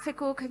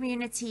geographical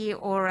community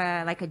or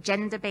like a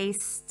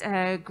gender-based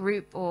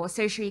group or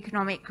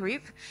socioeconomic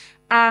group,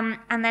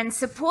 and then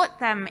support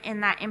them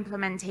in that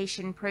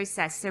implementation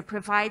process. So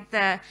provide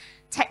the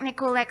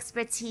technical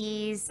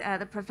expertise,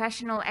 the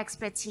professional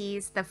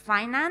expertise, the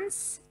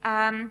finance.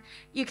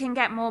 You can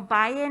get more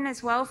buy-in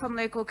as well from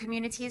local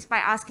communities by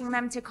asking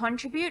them to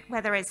contribute,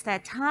 whether it's their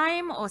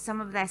time or some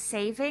of their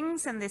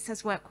savings. And this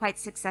has worked quite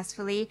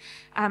successfully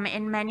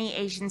in many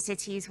Asian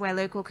cities where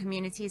local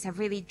communities have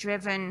really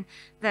driven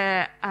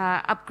the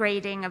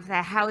upgrading of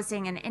their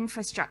housing and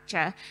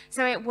infrastructure.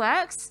 So it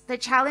works. The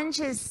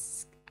challenge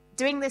is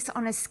doing this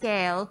on a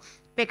scale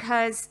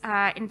because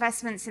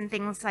investments in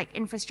things like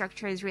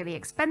infrastructure is really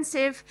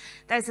expensive.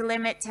 There's a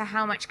limit to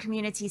how much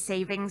community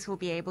savings will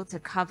be able to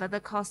cover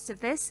the cost of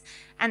this.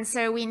 And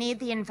so we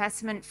need the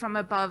investment from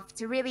above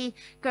to really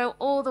go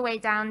all the way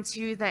down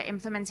to the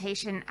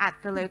implementation at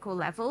the local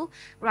level,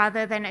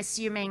 rather than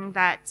assuming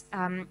that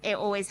it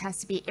always has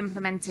to be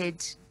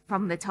implemented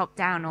from the top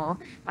down, or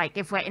like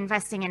if we're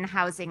investing in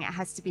housing, it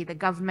has to be the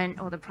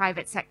government or the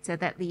private sector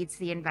that leads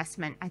the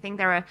investment. I think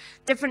there are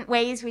different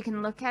ways we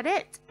can look at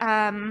it.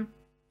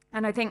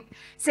 And I think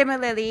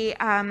similarly,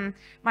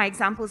 my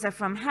examples are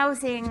from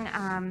housing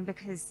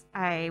because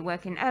I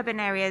work in urban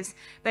areas.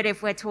 But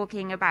if we're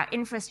talking about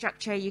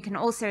infrastructure, you can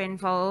also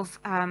involve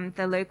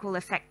the local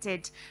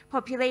affected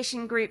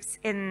population groups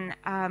in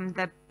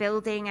the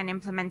building and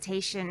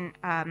implementation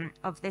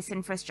of this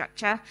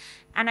infrastructure.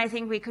 And I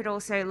think we could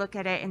also look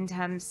at it in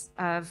terms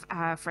of,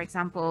 for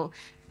example,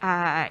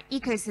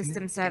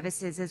 ecosystem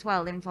services as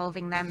well,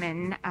 involving them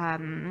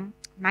in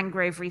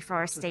mangrove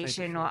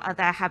reforestation or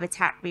other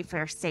habitat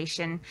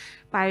reforestation,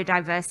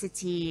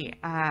 biodiversity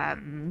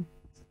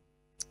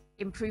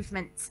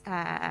improvements,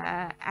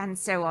 and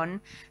so on.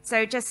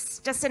 So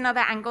just another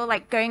angle,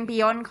 like going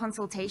beyond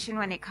consultation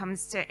when it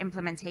comes to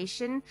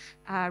implementation,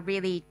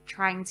 really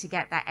trying to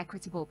get that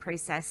equitable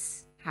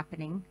process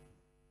happening.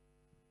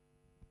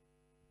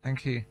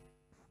 Thank you.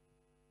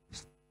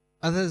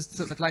 Others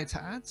that would like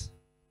to add?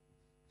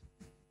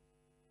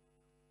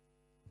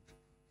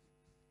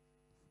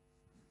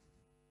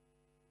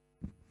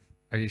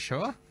 Are you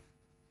sure?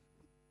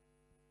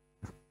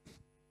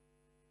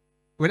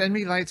 Would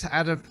anybody like to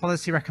add a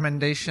policy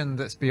recommendation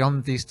that's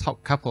beyond these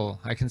top couple?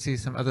 I can see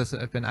some others that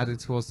have been added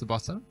towards the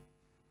bottom.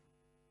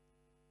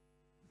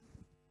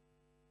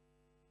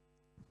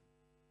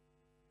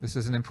 This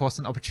is an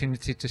important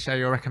opportunity to share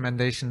your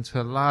recommendation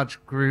to a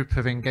large group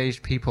of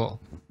engaged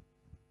people.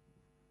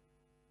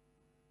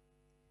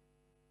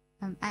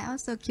 I'm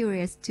also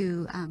curious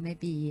to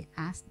maybe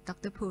ask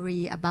Dr.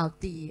 Puri about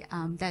the,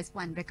 there's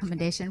one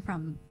recommendation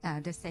from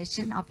the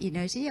session of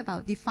energy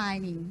about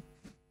defining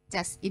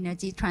just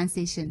energy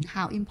transition.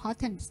 How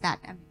important is that?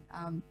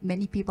 I mean,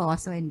 many people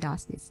also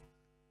endorse this.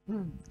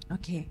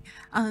 Okay.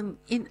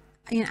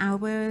 In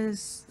our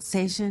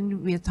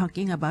session, we're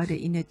talking about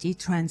the energy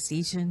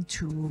transition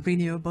to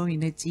renewable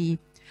energy,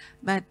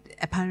 but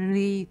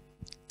apparently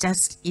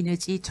just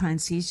energy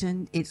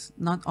transition is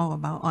not all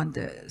about on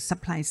the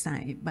supply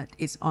side, but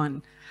it's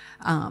on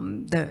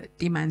the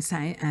demand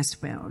side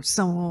as well.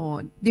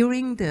 So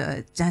during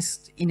the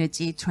just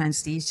energy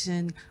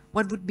transition,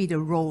 what would be the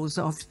roles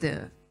of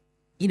the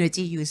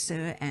energy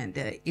user and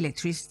the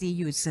electricity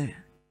user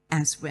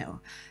as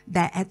well?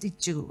 Their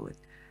attitude,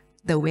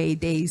 the way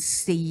they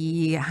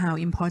see how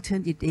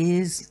important it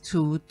is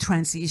to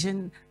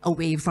transition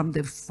away from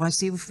the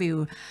fossil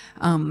fuel,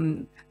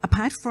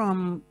 apart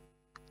from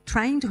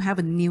trying to have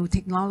a new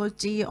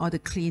technology or the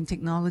clean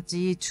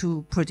technology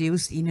to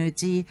produce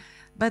energy,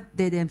 but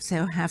they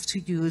themselves have to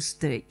use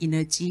the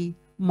energy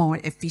more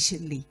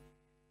efficiently.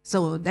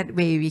 So that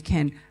way we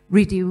can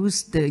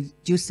reduce the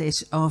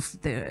usage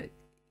of the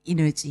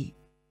energy.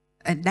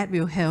 and that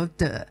will help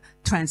the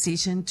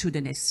transition to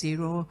the net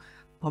zero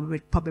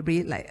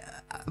probably like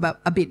about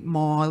a bit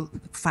more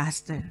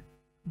faster.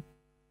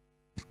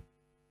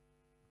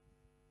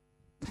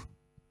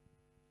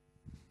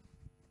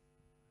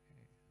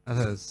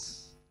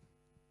 Others?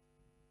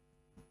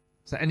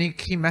 So any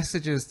key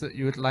messages that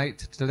you would like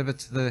to deliver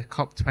to the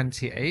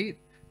COP28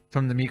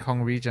 from the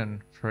Mekong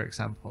region, for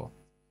example?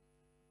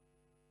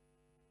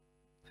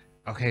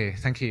 Okay,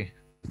 thank you.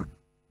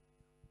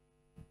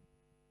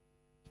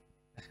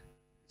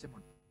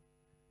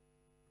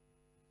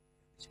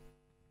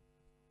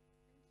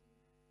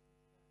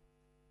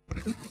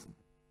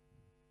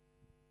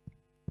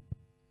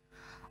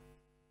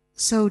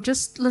 So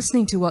just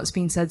listening to what's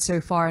been said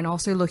so far and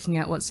also looking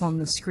at what's on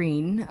the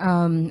screen,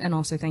 and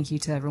also thank you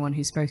to everyone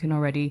who's spoken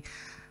already,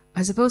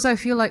 I suppose I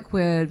feel like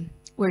we're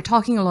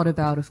talking a lot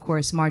about, of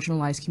course,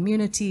 marginalized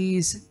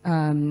communities,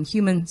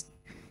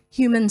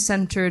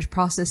 human-centered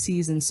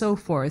processes and so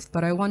forth,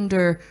 but I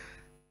wonder,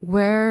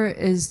 where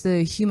is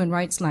the human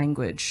rights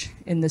language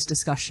in this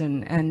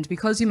discussion? And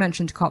because you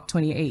mentioned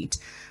COP28,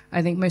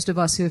 I think most of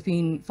us who have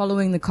been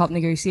following the COP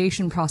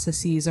negotiation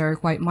processes are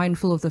quite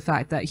mindful of the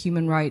fact that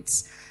human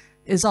rights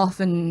is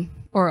often,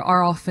 or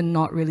are often,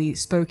 not really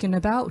spoken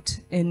about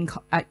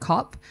at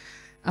COP,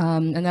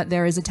 and that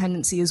there is a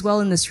tendency as well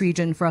in this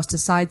region for us to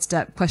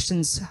sidestep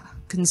questions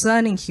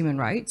concerning human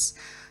rights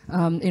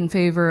in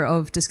favor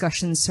of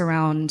discussions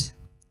around,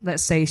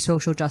 let's say,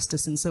 social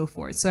justice and so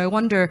forth. So I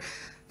wonder,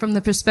 from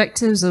the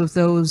perspectives of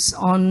those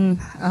on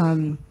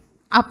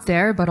up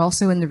there, but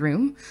also in the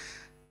room,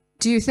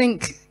 do you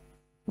think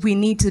we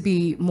need to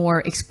be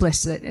more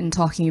explicit in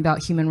talking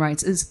about human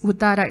rights? Would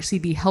that actually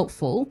be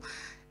helpful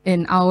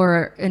in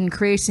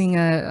creating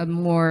a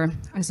more,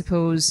 I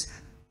suppose,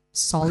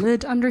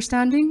 solid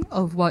understanding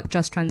of what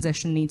just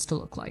transition needs to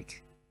look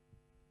like?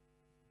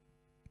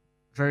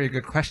 Very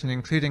good question,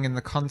 including in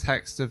the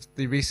context of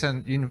the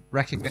recent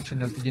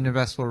recognition of the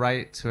universal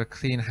right to a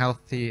clean,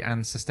 healthy,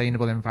 and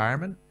sustainable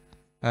environment,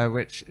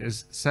 which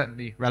is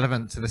certainly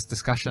relevant to this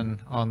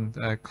discussion on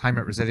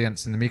climate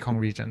resilience in the Mekong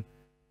region.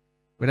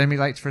 Would anybody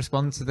like to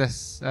respond to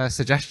this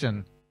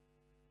suggestion?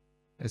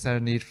 Is there a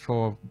need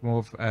for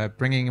more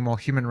bringing more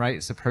human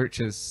rights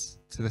approaches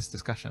to this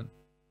discussion?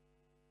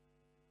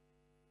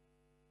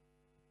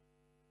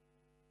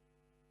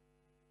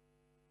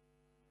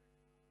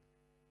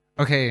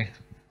 Okay,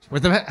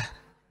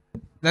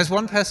 there's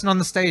one person on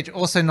the stage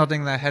also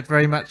nodding their head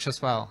very much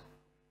as well.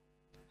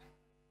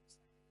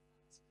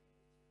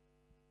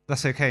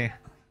 That's okay.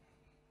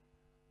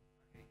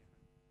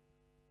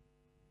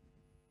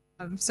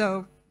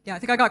 So yeah, I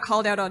think I got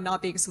called out on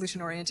not being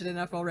solution-oriented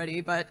enough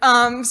already, but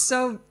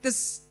so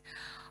this,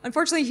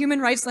 unfortunately, human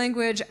rights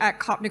language at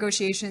COP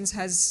negotiations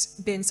has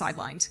been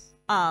sidelined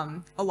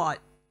a lot,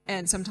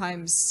 and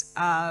sometimes,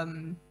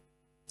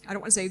 I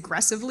don't want to say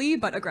aggressively,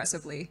 but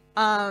aggressively.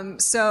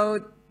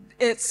 So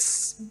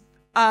it's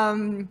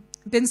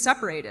been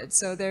separated.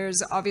 So there's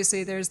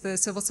the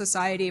civil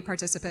society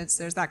participants,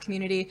 there's that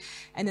community,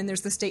 and then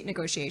there's the state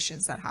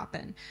negotiations that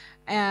happen.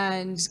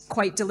 And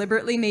quite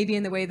deliberately, maybe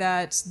in the way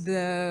that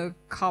the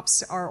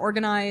COPs are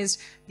organized,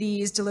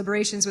 these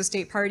deliberations with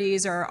state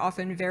parties are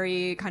often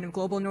very kind of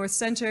global north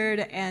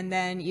centered, and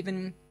then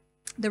even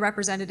the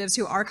representatives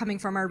who are coming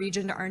from our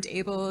region aren't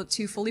able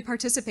to fully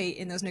participate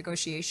in those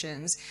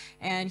negotiations.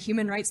 And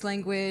human rights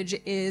language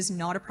is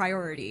not a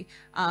priority.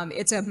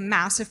 It's a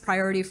massive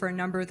priority for a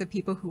number of the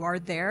people who are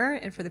there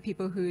and for the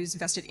people whose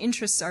vested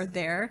interests are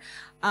there,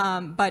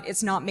 but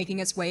it's not making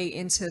its way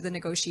into the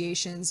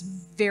negotiations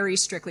very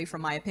strictly, from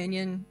my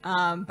opinion,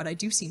 but I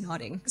do see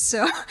nodding.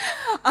 So,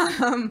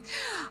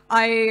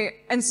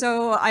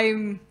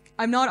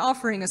 I'm not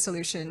offering a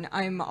solution.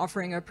 I'm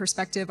offering a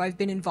perspective. I've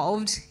been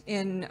involved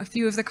in a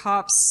few of the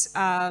COPs.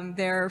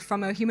 They're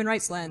from a human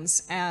rights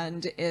lens,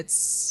 and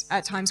it's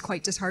at times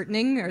quite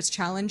disheartening, or it's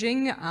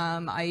challenging.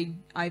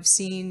 I've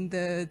seen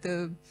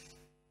the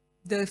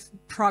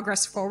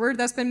progress forward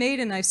that's been made,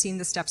 and I've seen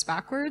the steps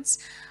backwards.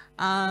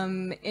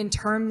 In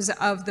terms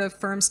of the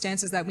firm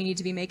stances that we need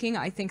to be making,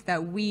 I think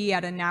that we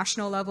at a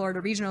national level or at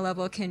a regional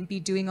level can be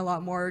doing a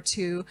lot more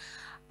to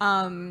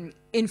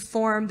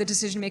inform the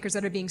decision makers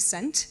that are being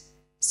sent.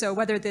 So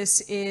whether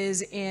this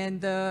is in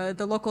the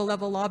local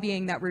level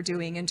lobbying that we're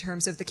doing in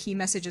terms of the key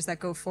messages that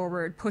go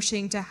forward,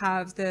 pushing to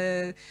have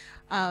the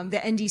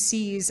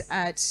NDCs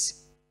at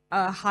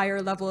a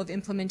higher level of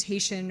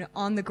implementation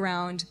on the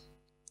ground.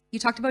 You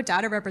talked about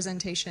data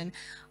representation.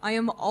 I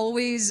am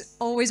always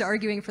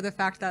arguing for the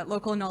fact that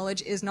local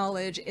knowledge is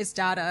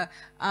data.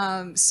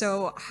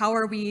 So how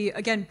are we,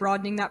 again,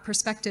 broadening that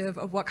perspective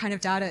of what kind of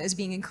data is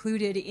being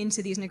included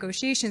into these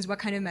negotiations, what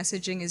kind of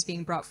messaging is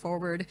being brought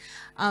forward,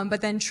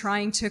 but then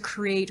trying to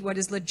create what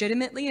is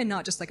legitimately and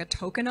not just like a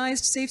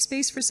tokenized safe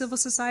space for civil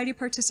society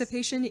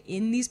participation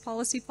in these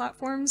policy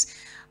platforms,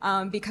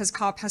 because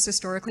COP has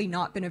historically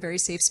not been a very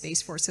safe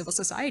space for civil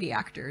society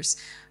actors.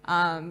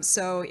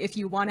 So if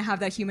you want to have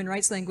that human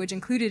rights language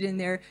included in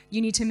there, you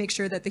need to make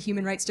sure that the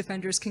human rights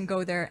defenders can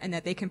go there and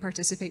that they can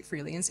participate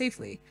freely and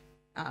safely.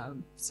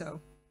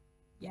 So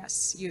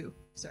yes, you.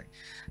 Sorry.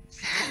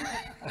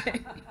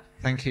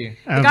 Thank you.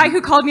 The guy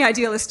who called me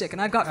idealistic,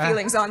 and I've got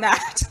feelings on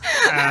that.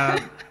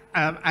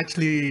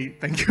 Actually,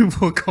 thank you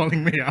for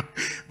calling me out.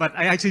 But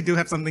I actually do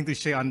have something to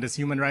share on this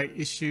human rights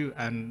issue.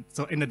 And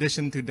so in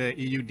addition to the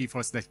EU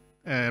deforestation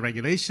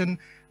regulation,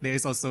 there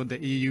is also the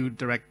EU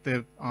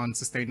directive on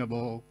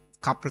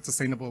corporate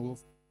sustainable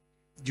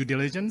due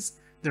diligence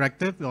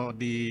directive, or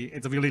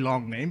it's a really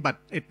long name, but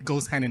it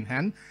goes hand in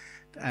hand.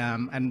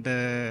 And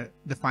the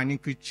defining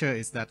feature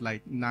is that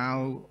like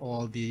now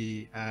all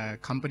the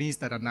companies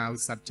that are now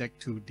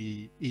subject to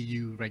the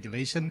EU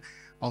regulation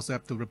also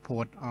have to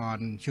report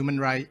on human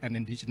rights and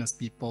indigenous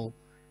people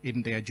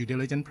in their due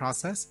diligence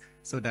process,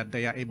 so that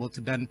they are able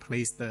to then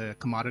place the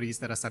commodities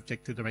that are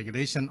subject to the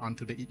regulation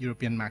onto the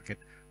European market,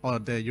 or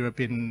the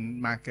European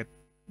market.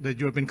 The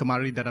European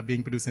commodities that are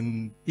being produced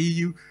in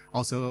EU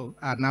also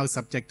are now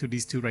subject to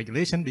these two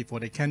regulations before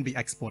they can be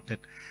exported.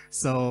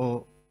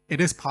 So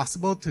it is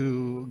possible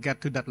to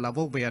get to that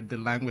level where the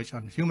language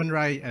on human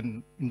rights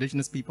and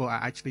indigenous people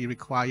are actually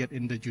required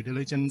in the due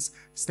diligence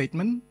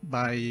statement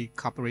by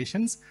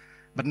corporations.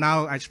 But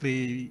now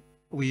actually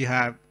we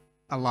have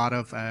a lot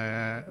of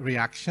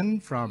reaction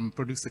from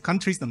producer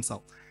countries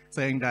themselves,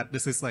 saying that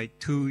this is like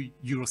too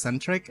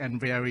Eurocentric and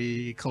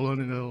very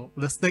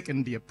colonialistic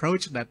in the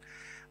approach, that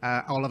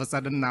all of a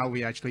sudden now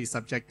we actually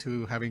subject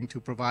to having to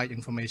provide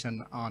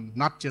information on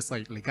not just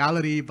like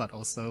legality, but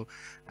also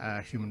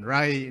human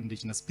rights,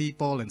 indigenous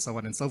people, and so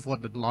on and so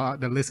forth.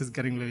 The list is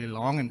getting really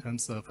long in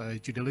terms of a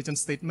due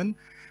diligence statement.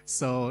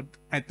 So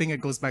I think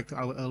it goes back to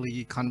our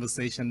early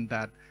conversation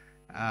that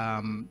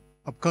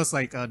of course,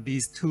 like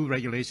these two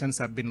regulations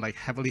have been like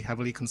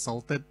heavily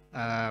consulted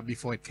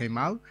before it came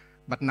out.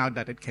 But now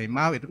that it came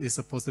out, it is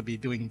supposed to be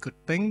doing good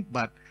thing.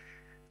 But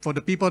for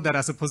the people that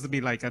are supposed to be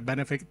like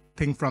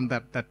benefiting from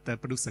that the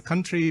producer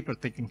country,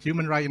 protecting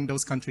human rights in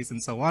those countries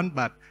and so on.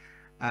 But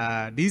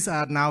these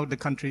are now the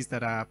countries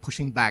that are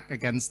pushing back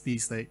against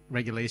these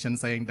regulations,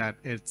 saying that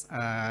it's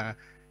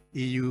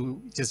EU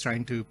just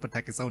trying to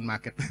protect its own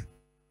market.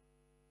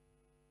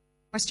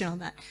 Question on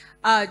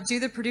that. Do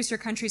the producer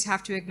countries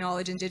have to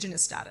acknowledge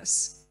indigenous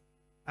status?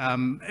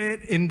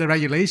 In the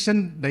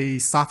regulation, they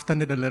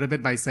softened it a little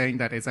bit by saying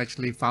that it's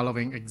actually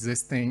following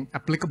existing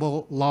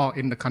applicable law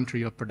in the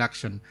country of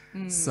production.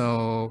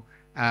 So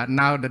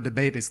now the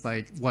debate is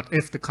like, what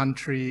if the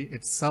country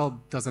itself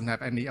doesn't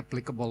have any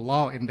applicable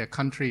law in their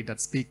country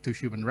that speak to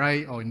human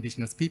rights or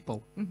indigenous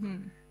people?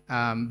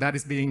 That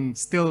is being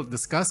still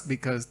discussed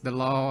because the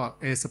law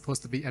is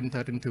supposed to be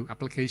entered into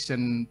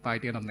application by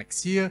the end of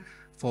next year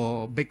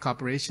for big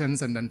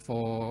corporations, and then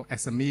for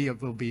SME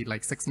it will be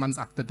like 6 months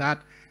after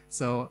that.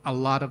 So a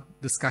lot of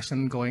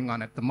discussion going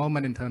on at the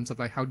moment in terms of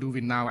like how do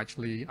we now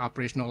actually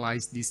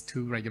operationalize these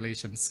two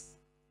regulations.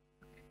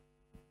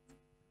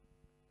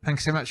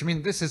 Thanks so much. I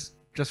mean, this is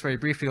just very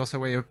briefly also a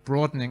way of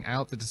broadening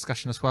out the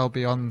discussion as well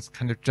beyond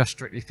kind of just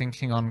strictly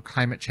thinking on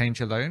climate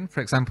change alone.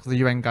 For example, the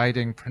UN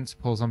guiding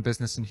principles on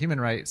business and human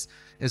rights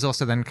is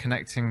also then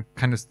connecting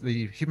kind of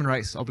the human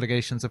rights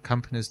obligations of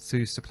companies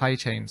to supply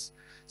chains.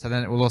 So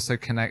then it will also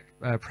connect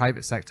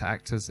private sector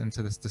actors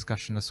into this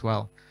discussion as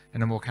well,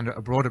 in a more kind of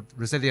a broader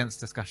resilience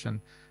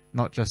discussion,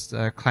 not just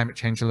climate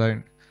change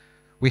alone.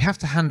 We have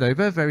to hand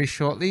over very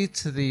shortly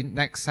to the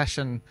next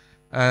session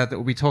that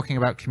will be talking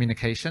about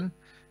communication.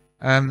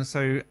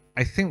 So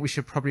I think we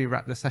should probably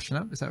wrap the session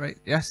up. Is that right?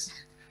 Yes.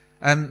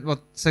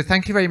 Well, so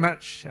thank you very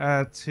much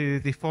to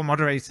the four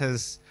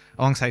moderators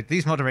alongside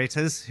these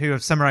moderators who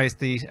have summarized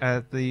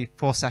the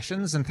 4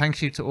 sessions. And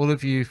thank you to all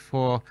of you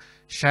for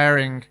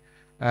sharing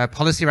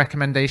policy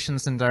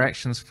recommendations and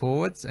directions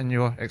forwards in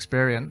your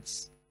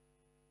experience.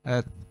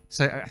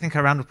 So I think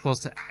a round of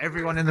applause to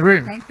everyone in the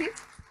room. Thank you.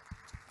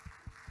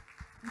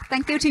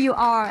 Thank you to you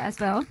all as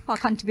well for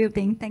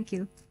contributing. Thank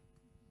you.